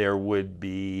 there would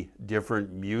be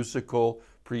different musical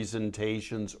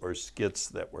presentations or skits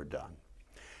that were done.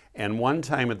 And one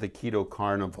time at the Quito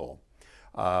Carnival,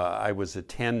 I was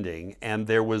attending, and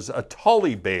there was a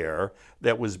Tully bear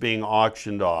that was being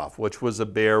auctioned off, which was a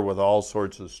bear with all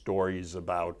sorts of stories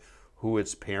about who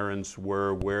its parents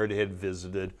were, where it had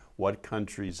visited, what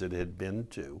countries it had been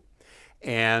to.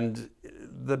 And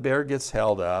the bear gets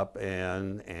held up,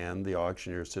 and the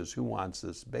auctioneer says, "Who wants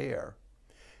this bear?"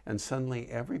 And suddenly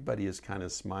everybody is kind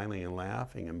of smiling and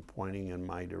laughing and pointing in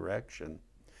my direction.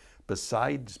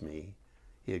 Besides me,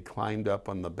 he had climbed up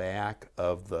on the back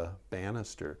of the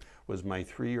banister, was my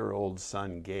 3-year-old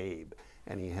son, Gabe,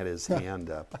 and he had his hand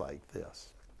up like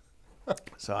this.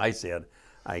 So I said,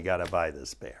 "I gotta buy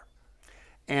this bear."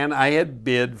 And I had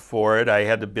bid for it. I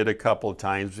had to bid a couple of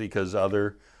times because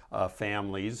other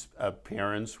families,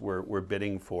 parents were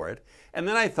bidding for it. And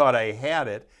then I thought I had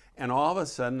it, and all of a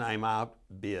sudden I'm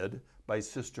outbid by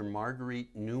Sister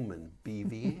Marguerite Newman,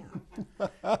 BVM.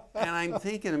 And I'm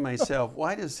thinking to myself,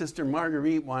 why does Sister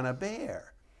Marguerite want a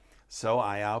bear? So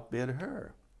I outbid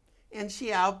her. And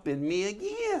she outbid me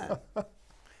again.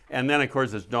 And then, of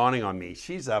course, it's dawning on me,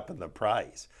 she's up in the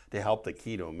price to help the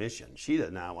keto mission. She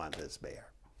did not want this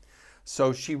bear.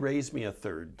 So she raised me a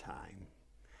third time.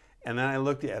 And then I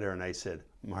looked at her and I said,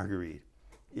 "Marguerite,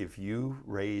 if you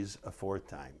raise a fourth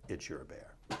time, it's your bear."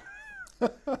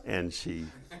 And she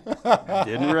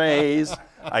didn't raise.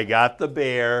 I got the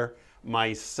bear.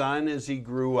 My son, as he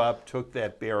grew up, took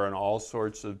that bear on all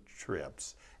sorts of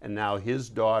trips. And now his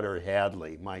daughter,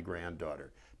 Hadley, my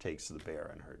granddaughter, takes the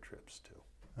bear on her trips too.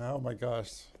 Oh my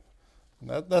gosh.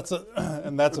 That's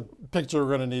a picture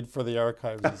we're going to need for the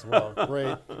archives as well.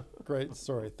 Great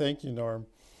story. Thank you, Norm.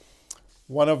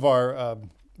 One of our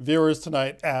viewers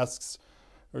tonight asks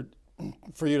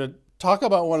for you to talk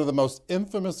about one of the most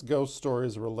infamous ghost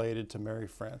stories related to Mary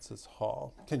Frances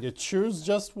Hall. Can you choose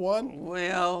just one?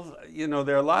 Well, you know,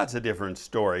 there are lots of different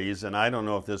stories, and I don't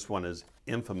know if this one is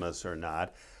infamous or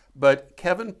not, but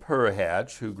Kevin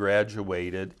Perhatch, who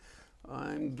graduated,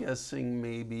 I'm guessing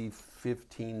maybe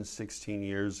 15, 16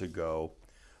 years ago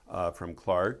from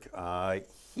Clarke,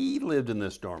 he lived in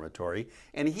this dormitory,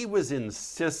 and he was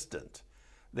insistent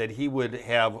that he would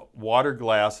have water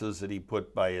glasses that he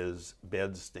put by his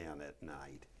bedstand at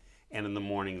night, and in the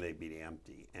morning they'd be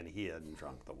empty, and he hadn't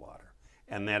drunk the water,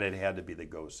 and that it had to be the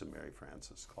ghost of Mary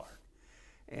Frances Clarke.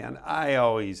 And I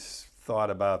always thought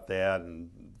about that and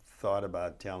thought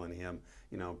about telling him,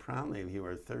 you know, probably if you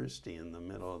were thirsty in the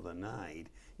middle of the night,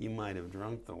 you might have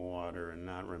drunk the water and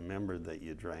not remembered that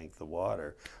you drank the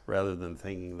water, rather than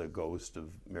thinking the ghost of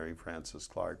Mary Frances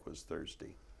Clarke was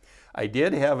thirsty. I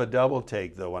did have a double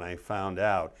take, though, when I found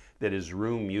out that his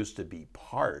room used to be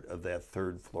part of that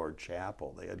third-floor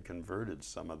chapel. They had converted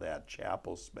some of that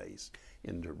chapel space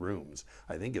into rooms.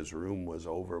 I think his room was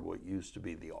over what used to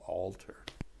be the altar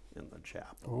in the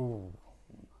chapel. Ooh.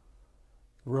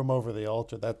 Room over the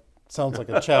altar. That sounds like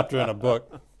a chapter in a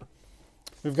book.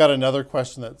 We've got another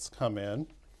question that's come in.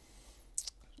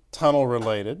 Tunnel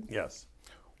related. Yes.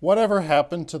 Whatever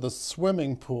happened to the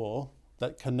swimming pool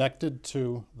that connected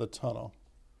to the tunnel?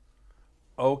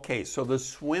 Okay, so the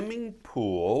swimming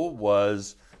pool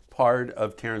was part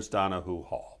of Terence Donahue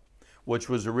Hall, which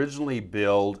was originally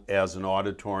built as an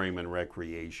auditorium and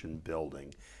recreation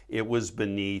building. It was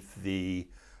beneath the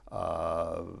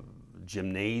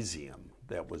gymnasium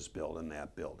that was built in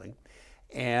that building.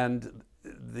 And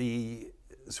the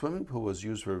swimming pool was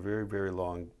used for a very, very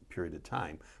long period of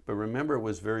time. But remember, it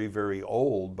was very, very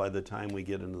old by the time we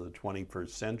get into the 21st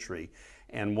century.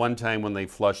 And one time when they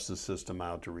flushed the system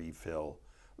out to refill,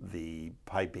 the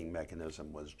piping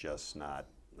mechanism was just not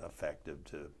effective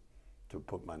to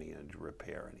put money into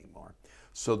repair anymore.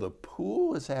 So the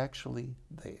pool is actually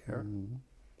there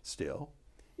still.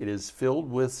 It is filled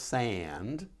with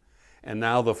sand, and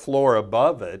now the floor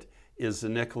above it is the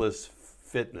Nicholas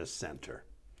Fitness Center.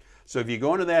 So if you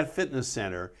go into that fitness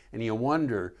center and you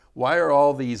wonder, why are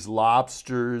all these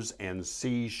lobsters and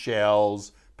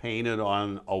seashells painted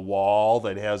on a wall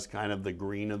that has kind of the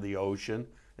green of the ocean?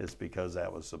 It's because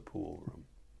that was the pool room.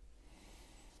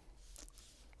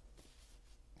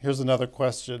 Here's another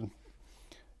question.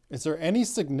 Is there any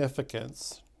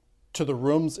significance to the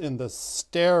rooms in the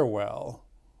stairwell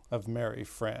of Mary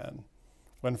Fran?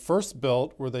 When first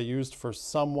built, were they used for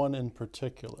someone in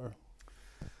particular?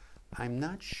 I'm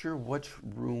not sure which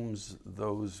rooms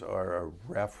those are a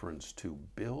reference to.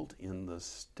 Built in the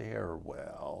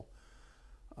stairwell,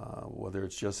 whether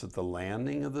it's just at the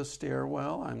landing of the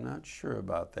stairwell, I'm not sure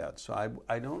about that. So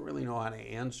I don't really know how to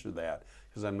answer that,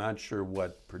 because I'm not sure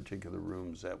what particular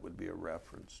rooms that would be a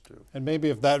reference to. And maybe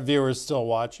if that viewer is still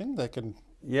watching, they can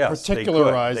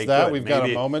particularize they that. Could. We've got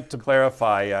a moment to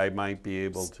clarify. I might be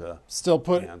able to still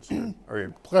put answer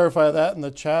or clarify that in the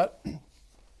chat.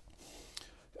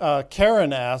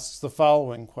 Karen asks the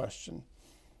following question.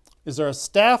 Is there a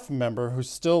staff member who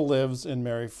still lives in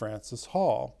Mary Frances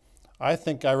Hall? I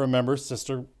think I remember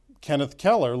Sister Kenneth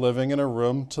Keller living in a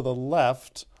room to the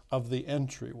left of the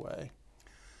entryway.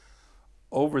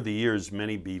 Over the years,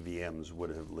 many BVMs would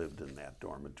have lived in that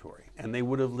dormitory, and they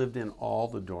would have lived in all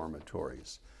the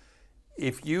dormitories.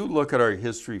 If you look at our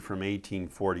history from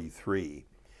 1843,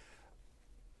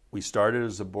 we started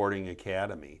as a boarding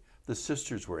academy. The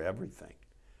sisters were everything.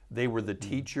 They were the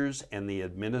teachers and the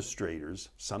administrators,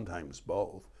 sometimes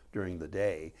both, during the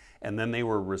day, and then they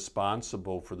were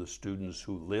responsible for the students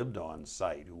who lived on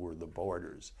site, who were the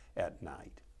boarders at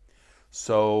night.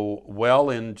 So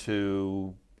well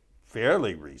into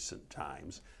fairly recent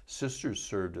times, sisters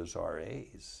served as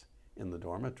RAs in the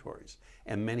dormitories,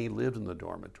 and many lived in the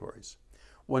dormitories.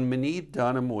 When Minnie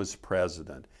Dunham was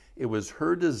president, it was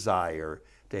her desire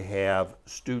to have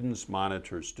students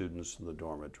monitor students in the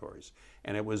dormitories,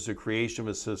 and it was the creation of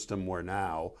a system where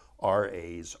now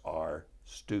RAs are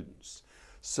students.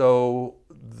 So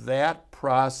that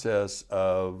process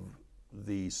of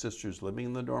the sisters living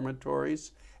in the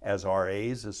dormitories, as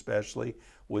RAs especially,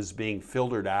 was being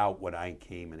filtered out when I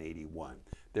came in '81.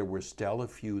 There were still a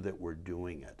few that were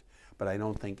doing it, but I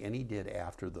don't think any did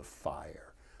after the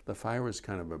fire. The fire was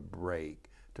kind of a break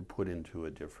to put into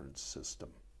a different system.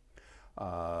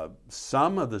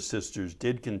 Some of the sisters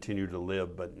did continue to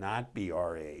live, but not be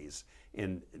RAs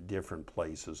in different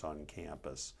places on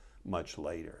campus much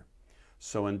later.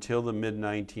 So until the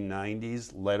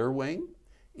mid-1990s, Letter Wing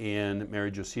in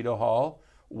Mary Josita Hall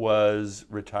was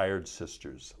retired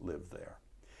sisters lived there.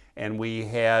 And we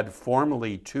had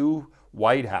formerly 2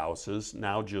 White Houses,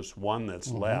 now just one that's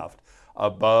left,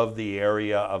 above the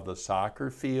area of the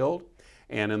soccer field.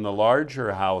 And in the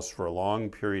larger house for a long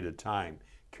period of time,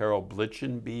 Carol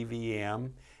Blitchen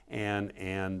BVM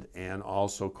and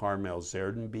also Carmel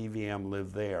Zerden BVM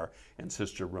lived there, and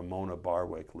Sister Ramona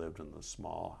Barwick lived in the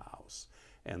small house.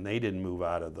 And they didn't move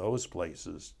out of those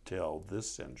places till this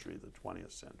century, the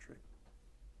 20th century.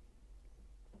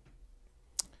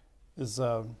 Is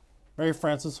Mary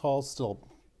Frances Hall still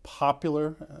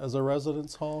popular as a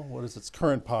residence hall? What is its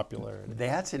current popularity?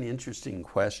 That's an interesting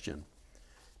question.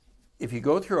 If you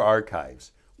go through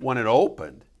archives, when it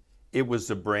opened, it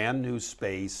was a brand new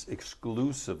space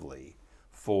exclusively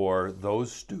for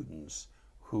those students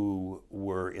who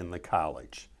were in the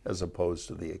college as opposed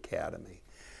to the academy.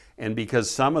 And because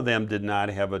some of them did not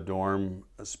have a dorm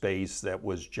space that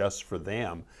was just for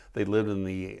them, they lived in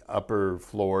the upper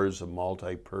floors of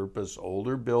multi-purpose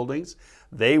older buildings,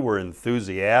 they were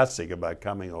enthusiastic about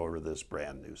coming over to this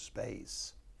brand new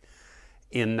space.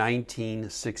 In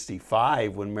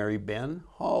 1965, when Mary Ben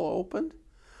Hall opened,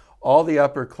 all the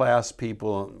upper class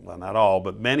people, well not all,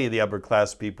 but many of the upper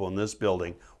class people in this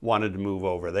building wanted to move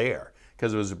over there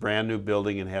because it was a brand new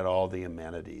building and had all the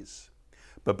amenities.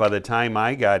 But by the time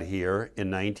I got here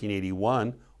in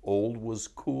 1981, old was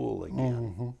cool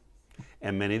again.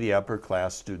 And many of the upper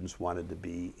class students wanted to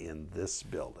be in this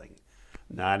building,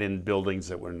 not in buildings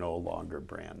that were no longer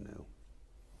brand new.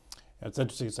 It's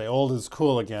interesting to say old is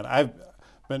cool again. I've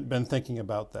been thinking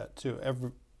about that too.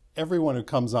 Everyone who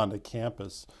comes onto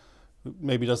campus who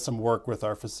maybe does some work with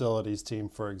our facilities team,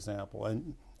 for example,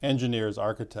 and engineers,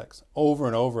 architects, over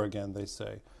and over again they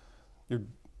say, your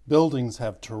buildings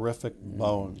have terrific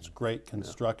bones, great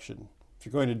construction. If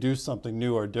you're going to do something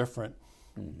new or different,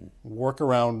 work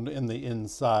around in the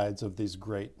insides of these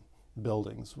great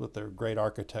buildings with their great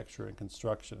architecture and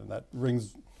construction. And that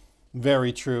rings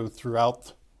very true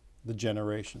throughout the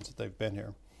generations that they've been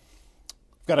here.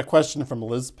 I've got a question from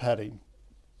Liz Petty.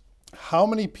 How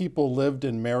many people lived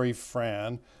in Mary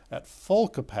Fran at full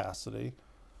capacity?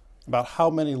 About how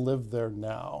many live there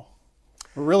now?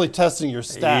 We're really testing your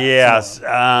stats. Yes,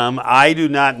 I do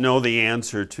not know the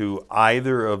answer to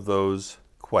either of those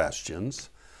questions,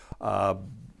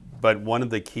 but one of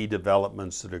the key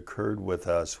developments that occurred with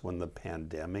us when the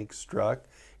pandemic struck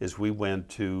is we went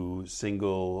to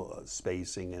single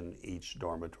spacing in each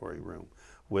dormitory room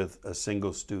with a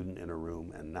single student in a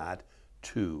room and not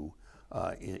 2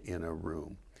 in a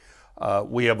room.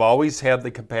 We have always had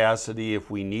the capacity,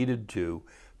 if we needed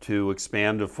to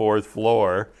expand a 4th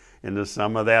floor into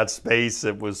some of that space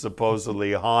that was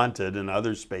supposedly haunted and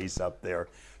other space up there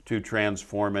to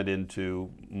transform it into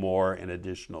more and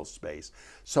additional space.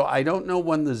 So I don't know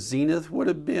when the zenith would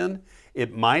have been.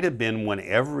 It might have been when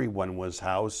everyone was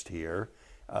housed here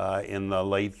in the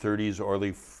late 30s,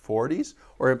 early 40s,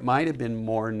 or it might have been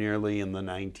more nearly in the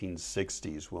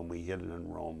 1960s when we hit an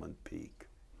enrollment peak.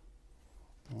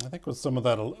 I think with some of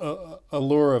that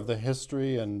allure of the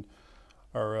history and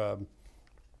our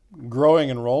growing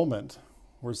enrollment,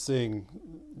 we're seeing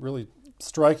really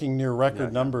striking near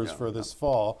record numbers for this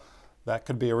fall. That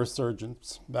could be a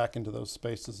resurgence back into those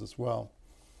spaces as well.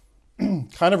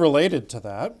 Kind of related to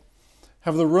that,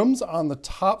 Have the rooms on the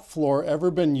top floor ever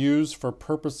been used for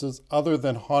purposes other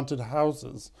than haunted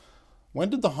houses? When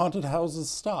did the haunted houses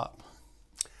stop?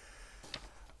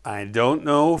 I don't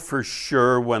know for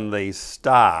sure when they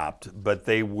stopped, but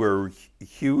they were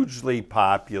hugely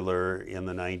popular in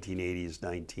the 1980s,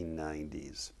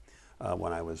 1990s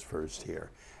when I was first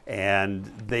here. And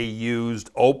they used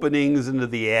openings into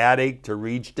the attic to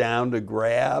reach down to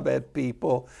grab at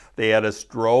people. They had a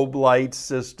strobe light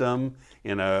system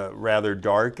in a rather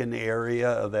darkened area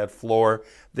of that floor.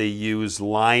 They used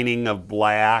lining of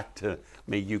black to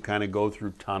make you kind of go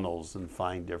through tunnels and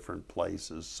find different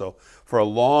places. So for a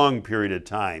long period of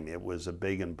time, it was a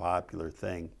big and popular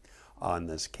thing on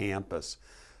this campus.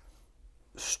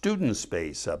 Student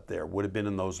space up there would have been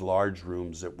in those large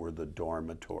rooms that were the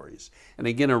dormitories. And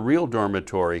again, a real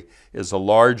dormitory is a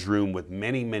large room with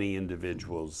many, many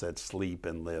individuals that sleep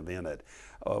and live in it.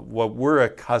 What we're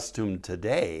accustomed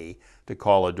today to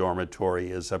call a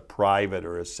dormitory is a private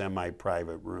or a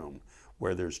semi-private room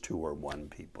where there's 2 or 1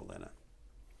 people in it.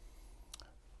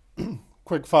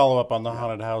 Quick follow-up on the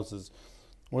haunted houses.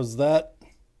 Was that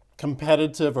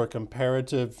competitive or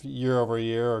comparative year over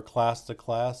year or class to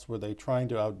class? Were they trying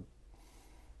to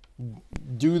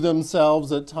outdo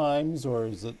themselves at times, or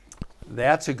is it?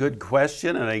 That's a good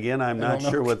question, and again, I'm not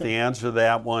sure what the answer to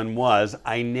that one was.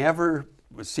 I never,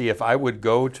 see, if I would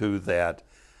go to that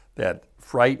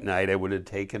fright night, I would have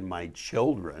taken my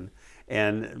children.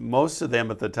 And most of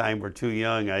them at the time were too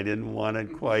young. I didn't want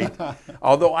it quite.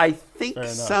 Although I think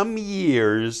some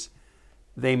years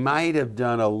they might have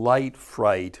done a light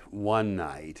fright one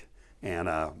night and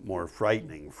a more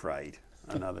frightening fright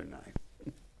another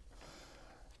night.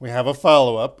 We have a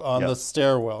follow-up on the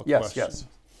stairwell question. Yes.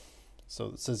 So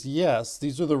it says, yes,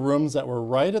 these are the rooms that were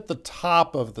right at the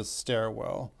top of the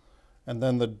stairwell. And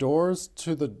then the doors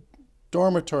to the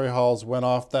dormitory halls went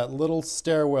off that little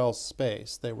stairwell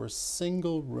space. They were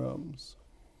single rooms.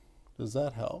 Does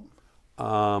that help?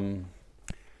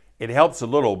 It helps a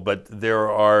little, but there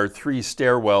are 3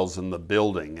 stairwells in the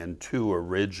building and 2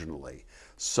 originally.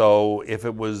 So if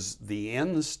it was the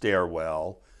end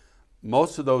stairwell,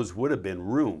 most of those would have been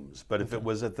rooms. But if it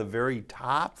was at the very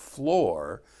top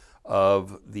floor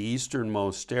of the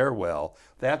easternmost stairwell,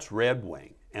 that's Red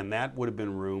Wing. And that would have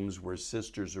been rooms where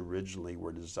sisters originally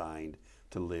were designed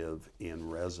to live in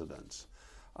residence.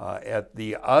 At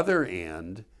the other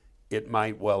end, it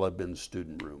might well have been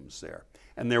student rooms there.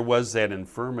 And there was that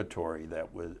infirmary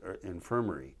that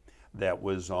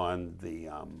was on the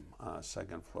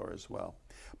 2nd floor as well.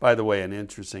 By the way, an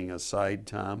interesting aside,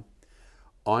 Tom,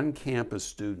 on-campus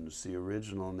students, the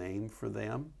original name for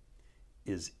them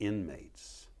is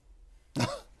inmates.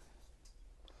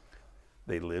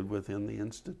 They lived within the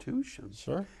institution.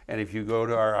 Sure. And if you go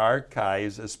to our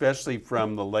archives, especially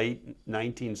from the late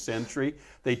 19th century,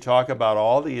 they talk about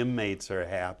all the inmates are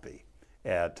happy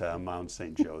at Mount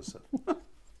St. Joseph.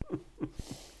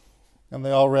 And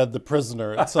they all read The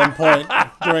Prisoner at some point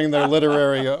during their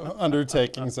literary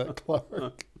undertakings at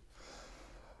Clarke.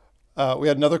 We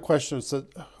had another question that said,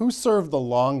 who served the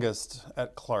longest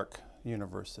at Clarke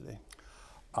University?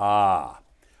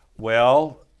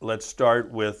 Well, let's start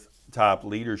with top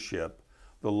leadership.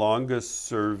 The longest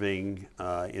serving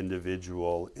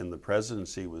individual in the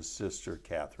presidency was Sister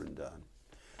Catherine Dunn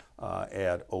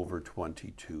at over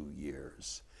 22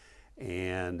 years.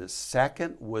 And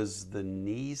second was the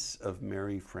niece of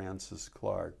Mary Frances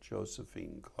Clarke,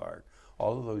 Josephine Clarke.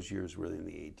 All of those years were in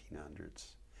the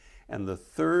 1800s. And the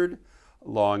third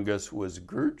longest was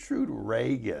Gertrude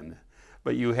Reagan,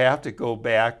 but you have to go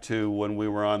back to when we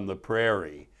were on the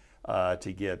prairie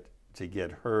to get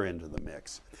her into the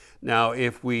mix. Now,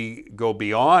 if we go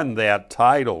beyond that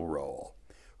title role,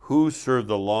 who served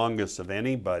the longest of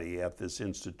anybody at this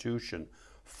institution?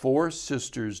 4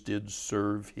 sisters did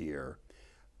serve here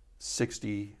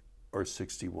 60 or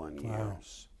 61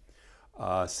 years.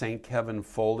 Wow. St. Kevin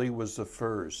Foley was the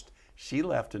first. She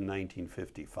left in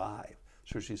 1955,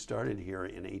 so she started here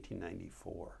in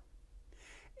 1894.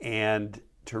 And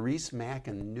Therese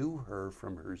Mackin knew her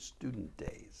from her student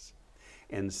days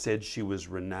and said she was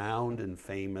renowned and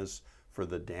famous for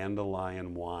the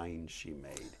dandelion wine she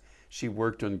made. She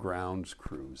worked on grounds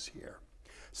crews here.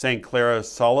 St. Clara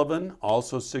Sullivan,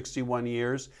 also 61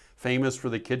 years, famous for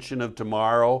the Kitchen of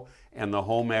Tomorrow and the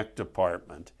home ec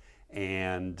department,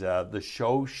 and the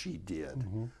show she did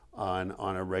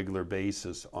on a regular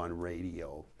basis on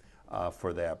radio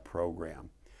for that program.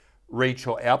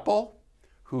 Rachel Eppel,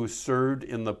 who served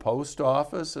in the post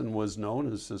office and was known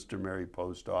as Sister Mary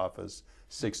Post Office,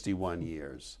 61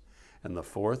 years. And the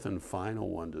fourth and final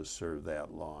one to serve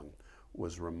that long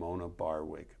was Ramona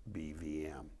Barwick,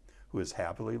 BVM, who is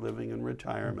happily living in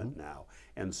retirement now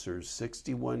and served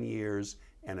 61 years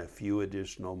and a few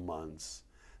additional months.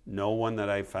 No one that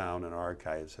I found in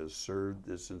archives has served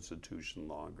this institution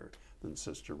longer than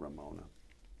Sister Ramona.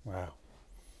 Wow.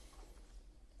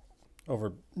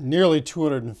 Over nearly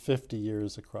 250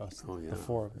 years across the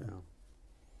four of them. Yeah.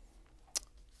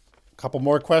 A couple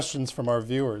more questions from our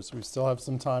viewers. We still have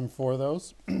some time for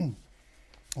those.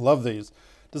 Love these.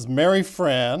 Does Mary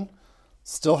Fran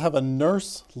still have a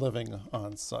nurse living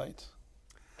on site?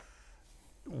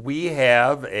 We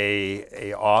have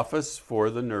a office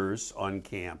for the nurse on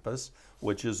campus,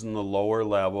 which is in the lower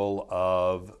level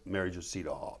of Mary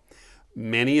Jacinta Hall.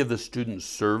 Many of the student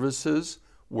services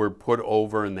were put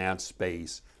over in that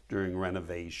space during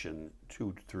renovation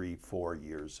 2, 3, 4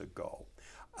 years ago.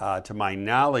 To my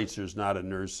knowledge, there's not a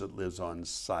nurse that lives on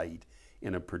site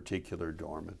in a particular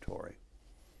dormitory.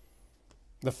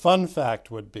 The fun fact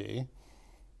would be,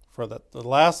 for the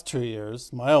last 2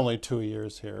 years, my only 2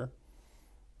 years here,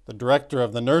 the director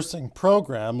of the nursing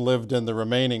program lived in the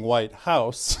remaining White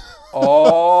House.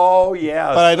 Oh,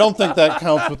 yes. But I don't think that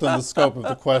counts within the scope of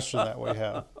the question that we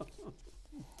have.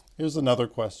 Here's another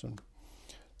question.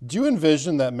 Do you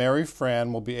envision that Mary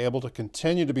Fran will be able to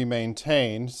continue to be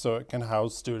maintained so it can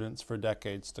house students for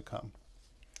decades to come?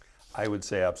 I would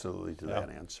say absolutely to that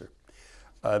answer.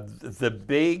 The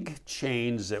big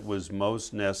change that was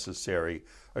most necessary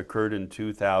occurred in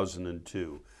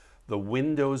 2002. The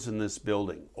windows in this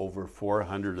building, over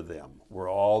 400 of them, were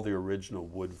all the original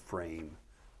wood frame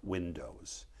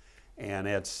windows. And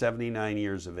at 79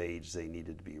 years of age, they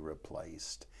needed to be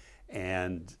replaced.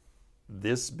 And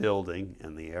this building,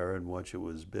 and the era in which it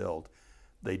was built,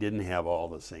 they didn't have all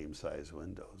the same size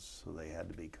windows, so they had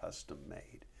to be custom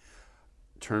made.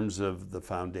 In terms of the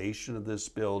foundation of this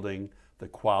building, the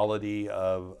quality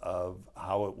of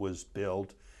how it was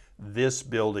built, this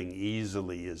building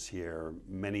easily is here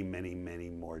many, many,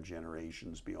 many more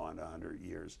generations beyond 100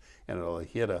 years, and it'll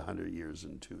hit 100 years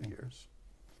in 2 years.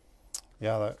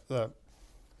 Yeah, the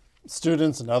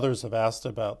students and others have asked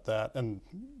about that, and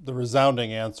the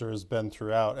resounding answer has been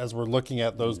throughout. As we're looking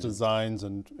at those designs,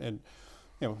 and you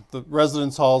know, the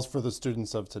residence halls for the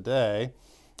students of today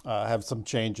have some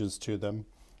changes to them,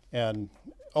 and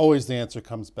always the answer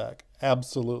comes back,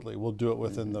 absolutely, we'll do it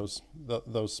within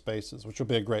those spaces, which will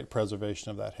be a great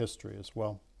preservation of that history as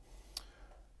well.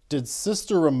 Did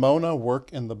Sister Ramona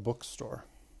work in the bookstore?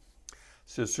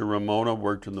 Sister Ramona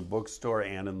worked in the bookstore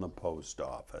and in the post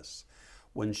office.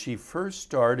 When she first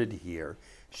started here,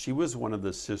 she was one of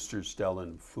the sisters still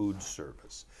in food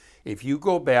service. If you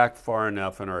go back far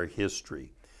enough in our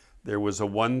history, there was a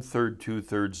 1/3,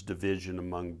 2/3 division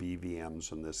among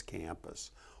BVMs on this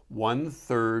campus.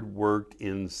 1/3 worked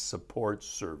in support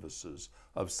services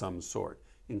of some sort,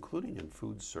 including in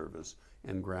food service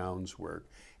and grounds work,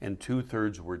 and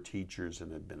 2/3 were teachers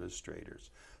and administrators.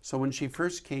 So when she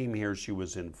first came here, she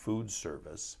was in food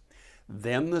service.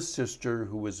 Then the sister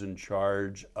who was in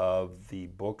charge of the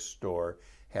bookstore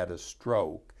had a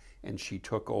stroke, and she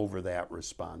took over that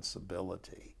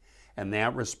responsibility. And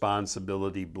that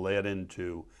responsibility bled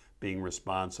into being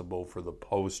responsible for the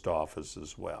post office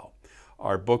as well.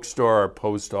 Our bookstore, our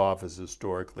post office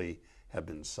historically have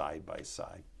been side by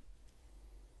side.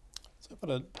 So I've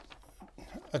got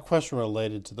a question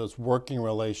related to those working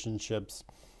relationships.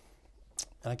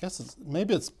 And I guess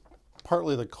maybe it's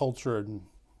partly the culture and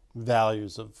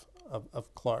values of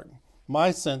Clarke.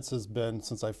 My sense has been,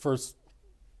 since I first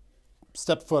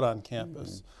stepped foot on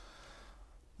campus,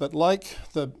 that like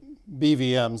the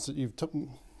BVMs that you've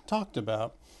talked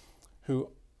about,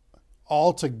 who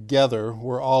all together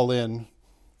were all in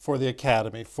for the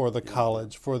academy, for the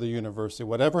college, for the university,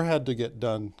 whatever had to get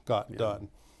done, got done.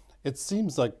 It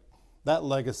seems like that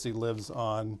legacy lives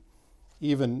on,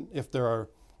 even if there are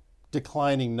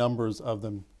declining numbers of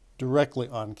them directly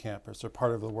on campus or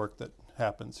part of the work that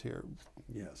happens here.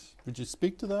 Yes. Would you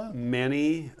speak to that?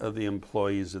 Many of the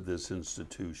employees of this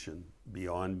institution,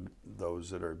 beyond those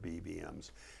that are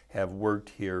BVMs, have worked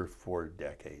here for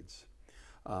decades.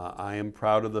 I am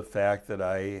proud of the fact that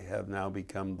I have now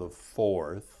become the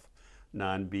 4th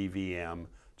non-BVM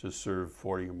to serve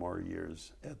 40 or more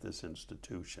years at this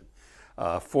institution.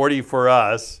 40 for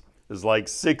us is like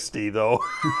 60, though,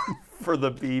 for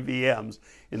the BVMs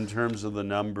in terms of the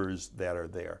numbers that are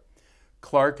there.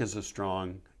 Clarke is a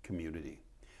strong community,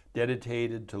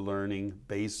 dedicated to learning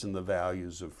based on the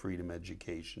values of freedom,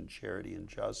 education, charity, and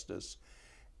justice.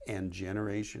 And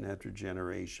generation after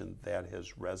generation, that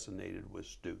has resonated with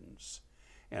students.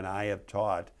 And I have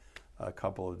taught a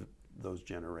couple of those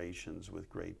generations with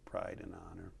great pride and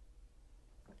honor.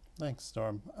 Thanks,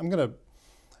 Norm. I'm going to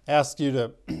ask you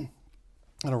to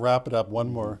wrap it up one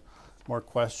more more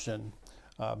question.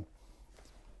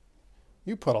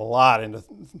 You put a lot into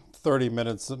 30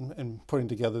 minutes in putting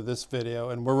together this video,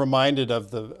 and we're reminded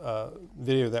of the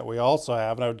video that we also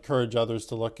have, and I would encourage others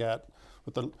to look at,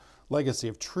 with the legacy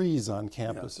of trees on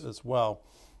campus as well.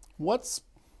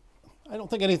 I don't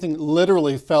think anything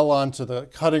literally fell onto the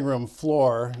cutting room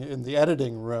floor in the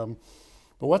editing room,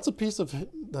 but what's a piece of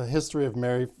the history of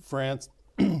Mary Frances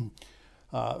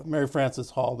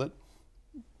Hall that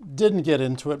didn't get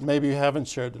into it, maybe you haven't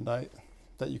shared tonight,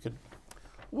 that you could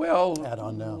add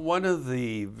on now? One of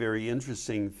the very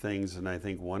interesting things, and I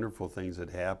think wonderful things that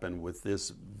happened with this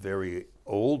very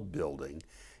old building,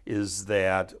 is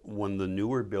that when the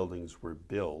newer buildings were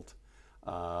built,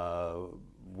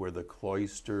 where the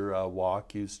Cloister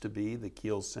Walk used to be, the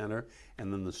Kiel Center,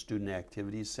 and then the Student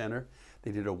Activities Center,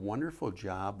 they did a wonderful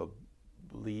job of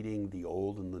bleeding the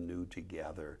old and the new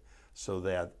together so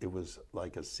that it was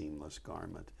like a seamless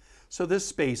garment. So this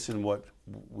space in what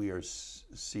we are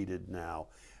seated now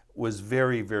was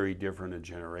very, very different a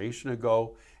generation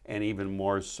ago, and even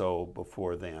more so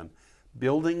before then.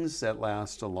 Buildings that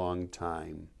last a long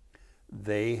time,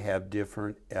 they have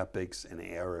different epochs and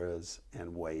eras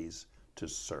and ways to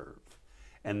serve.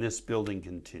 And this building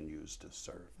continues to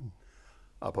serve.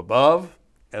 Up above,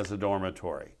 as a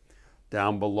dormitory.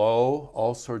 Down below,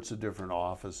 all sorts of different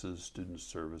offices, student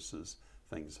services,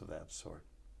 things of that sort.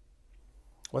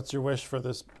 What's your wish for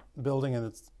this building and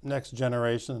its next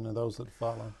generation and those that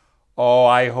follow? Oh,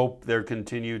 I hope there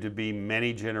continue to be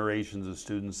many generations of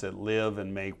students that live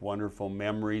and make wonderful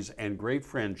memories and great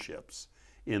friendships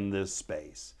in this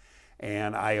space.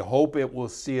 And I hope it will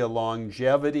see a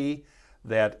longevity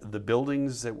that the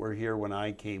buildings that were here when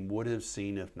I came would have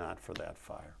seen if not for that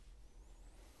fire.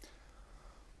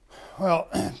 Well,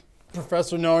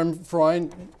 Professor Norm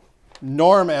Freund,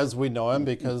 Norm as we know him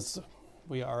because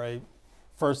we are a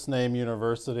first name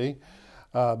university,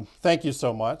 thank you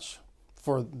so much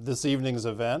for this evening's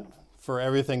event, for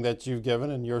everything that you've given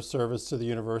and your service to the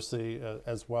university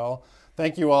as well.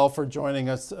 Thank you all for joining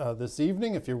us this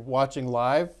evening. If you're watching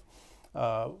live,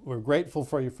 we're grateful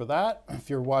for you for that. If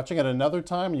you're watching at another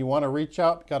time and you want to reach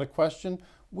out, got a question,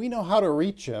 we know how to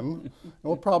reach him. And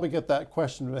we'll probably get that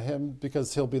question to him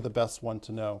because he'll be the best one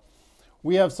to know.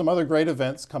 We have some other great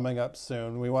events coming up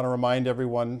soon. We want to remind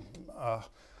everyone,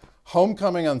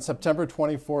 homecoming on September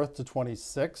 24th to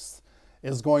 26th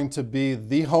is going to be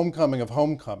the homecoming of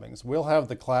homecomings. We'll have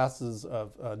the classes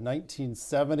of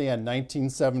 1970 and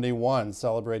 1971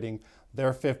 celebrating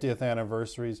their 50th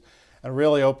anniversaries and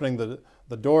really opening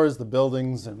the doors, the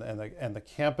buildings, and the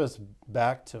campus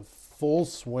back to full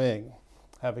swing,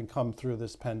 having come through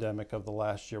this pandemic of the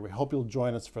last year. We hope you'll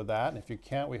join us for that. And if you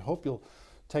can't, we hope you'll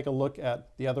take a look at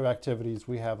the other activities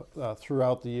we have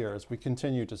throughout the year as we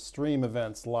continue to stream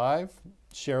events live,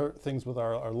 share things with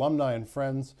our alumni and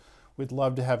friends. We'd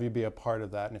love to have you be a part of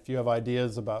that. And if you have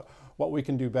ideas about what we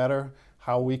can do better,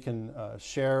 how we can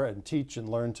share and teach and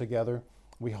learn together,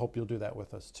 we hope you'll do that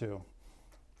with us too.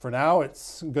 For now,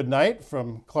 it's good night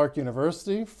from Clarke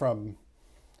University, from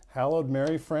hallowed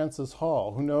Mary Frances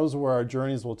Hall. Who knows where our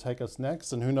journeys will take us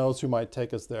next, and who knows who might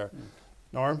take us there.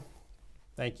 Norm,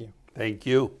 thank you. Thank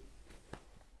you.